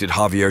instructed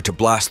Javier to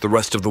blast the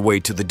rest of the way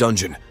to the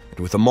dungeon, and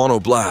with a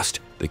mono-blast,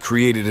 they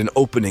created an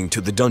opening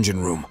to the dungeon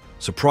room.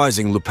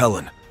 Surprising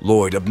Lupellin,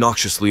 Lloyd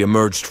obnoxiously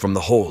emerged from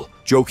the hole,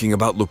 joking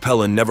about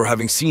Lupellin never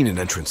having seen an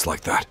entrance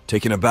like that.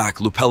 Taken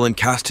aback, Lupellin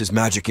cast his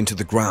magic into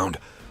the ground,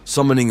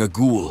 summoning a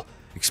ghoul,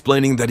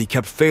 explaining that he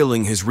kept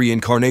failing his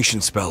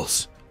reincarnation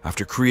spells.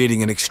 After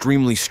creating an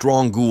extremely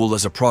strong ghoul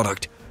as a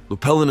product,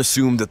 Lupellin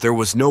assumed that there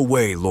was no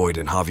way Lloyd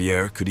and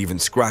Javier could even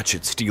scratch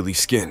its steely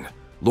skin.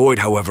 Lloyd,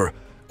 however,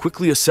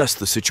 quickly assessed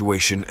the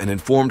situation and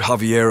informed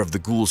Javier of the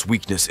ghoul's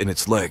weakness in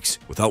its legs.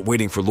 Without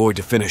waiting for Lloyd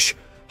to finish,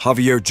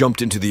 Javier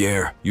jumped into the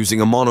air,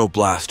 using a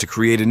monoblast to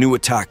create a new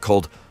attack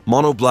called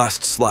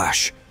Monoblast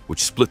Slash,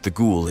 which split the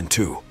ghoul in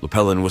two.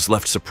 Lupellin was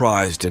left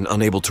surprised and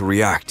unable to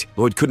react.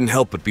 Lloyd couldn't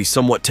help but be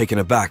somewhat taken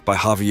aback by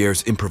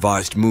Javier's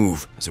improvised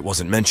move, as it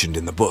wasn't mentioned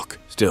in the book.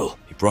 Still,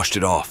 he brushed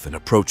it off and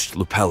approached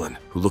Lupellin,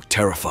 who looked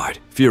terrified,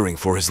 fearing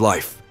for his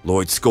life.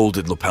 Lloyd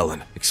scolded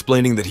Lupellin,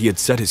 explaining that he had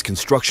set his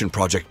construction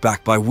project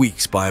back by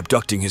weeks by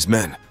abducting his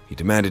men. He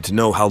demanded to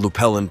know how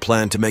Lupellin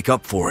planned to make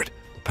up for it.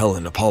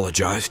 Lupellin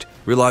apologized,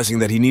 realizing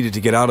that he needed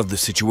to get out of the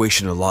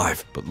situation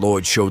alive, but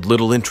Lloyd showed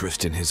little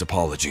interest in his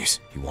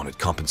apologies. He wanted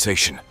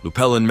compensation.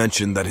 Lupellin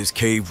mentioned that his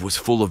cave was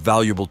full of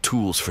valuable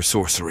tools for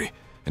sorcery,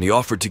 and he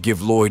offered to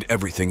give Lloyd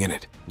everything in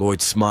it. Lloyd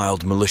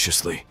smiled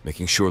maliciously,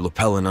 making sure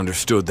Lupellin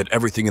understood that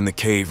everything in the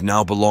cave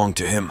now belonged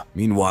to him.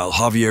 Meanwhile,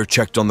 Javier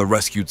checked on the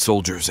rescued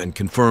soldiers and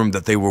confirmed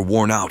that they were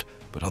worn out,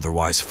 but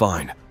otherwise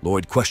fine.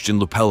 Lloyd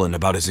questioned Lupellin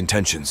about his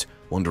intentions,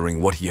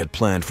 wondering what he had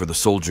planned for the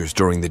soldiers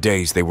during the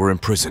days they were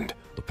imprisoned.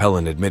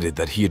 Lupellin admitted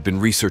that he had been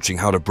researching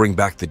how to bring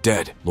back the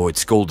dead. Lloyd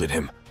scolded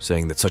him,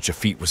 saying that such a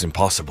feat was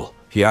impossible.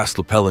 He asked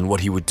Lupellin what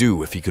he would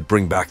do if he could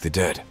bring back the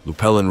dead.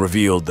 Lupellin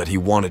revealed that he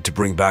wanted to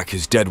bring back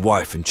his dead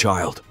wife and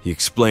child. He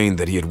explained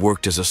that he had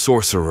worked as a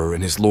sorcerer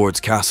in his lord's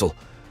castle,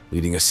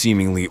 leading a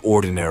seemingly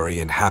ordinary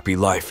and happy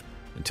life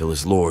until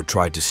his lord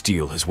tried to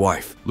steal his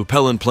wife.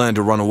 Lupellin planned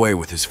to run away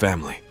with his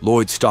family.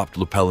 Lloyd stopped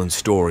Lupellin's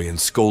story and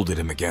scolded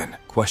him again,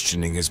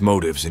 questioning his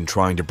motives in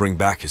trying to bring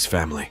back his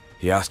family.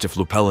 He asked if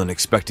Lupellin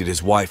expected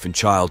his wife and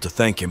child to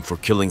thank him for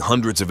killing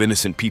hundreds of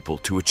innocent people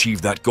to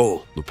achieve that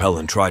goal.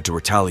 Lupellin tried to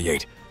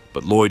retaliate,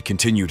 but Lloyd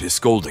continued his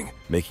scolding,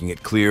 making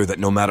it clear that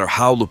no matter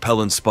how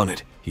Lupellin spun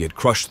it, he had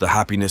crushed the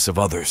happiness of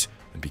others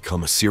and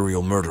become a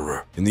serial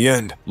murderer. In the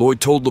end,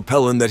 Lloyd told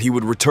Lupellin that he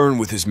would return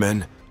with his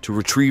men to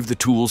retrieve the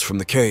tools from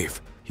the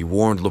cave. He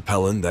warned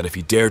Lupellin that if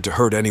he dared to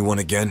hurt anyone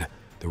again,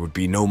 there would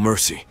be no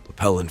mercy.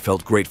 Lupellin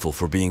felt grateful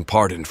for being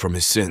pardoned from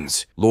his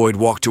sins. Lloyd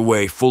walked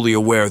away, fully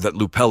aware that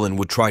Lupellin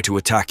would try to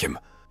attack him.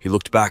 He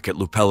looked back at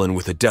Lupellin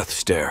with a death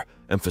stare,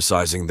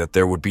 emphasizing that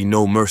there would be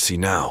no mercy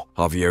now.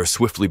 Javier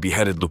swiftly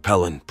beheaded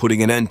Lupellin,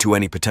 putting an end to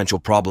any potential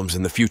problems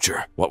in the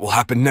future. What will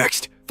happen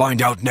next?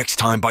 Find out next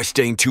time by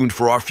staying tuned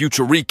for our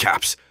future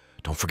recaps.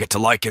 Don't forget to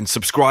like and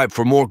subscribe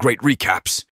for more great recaps.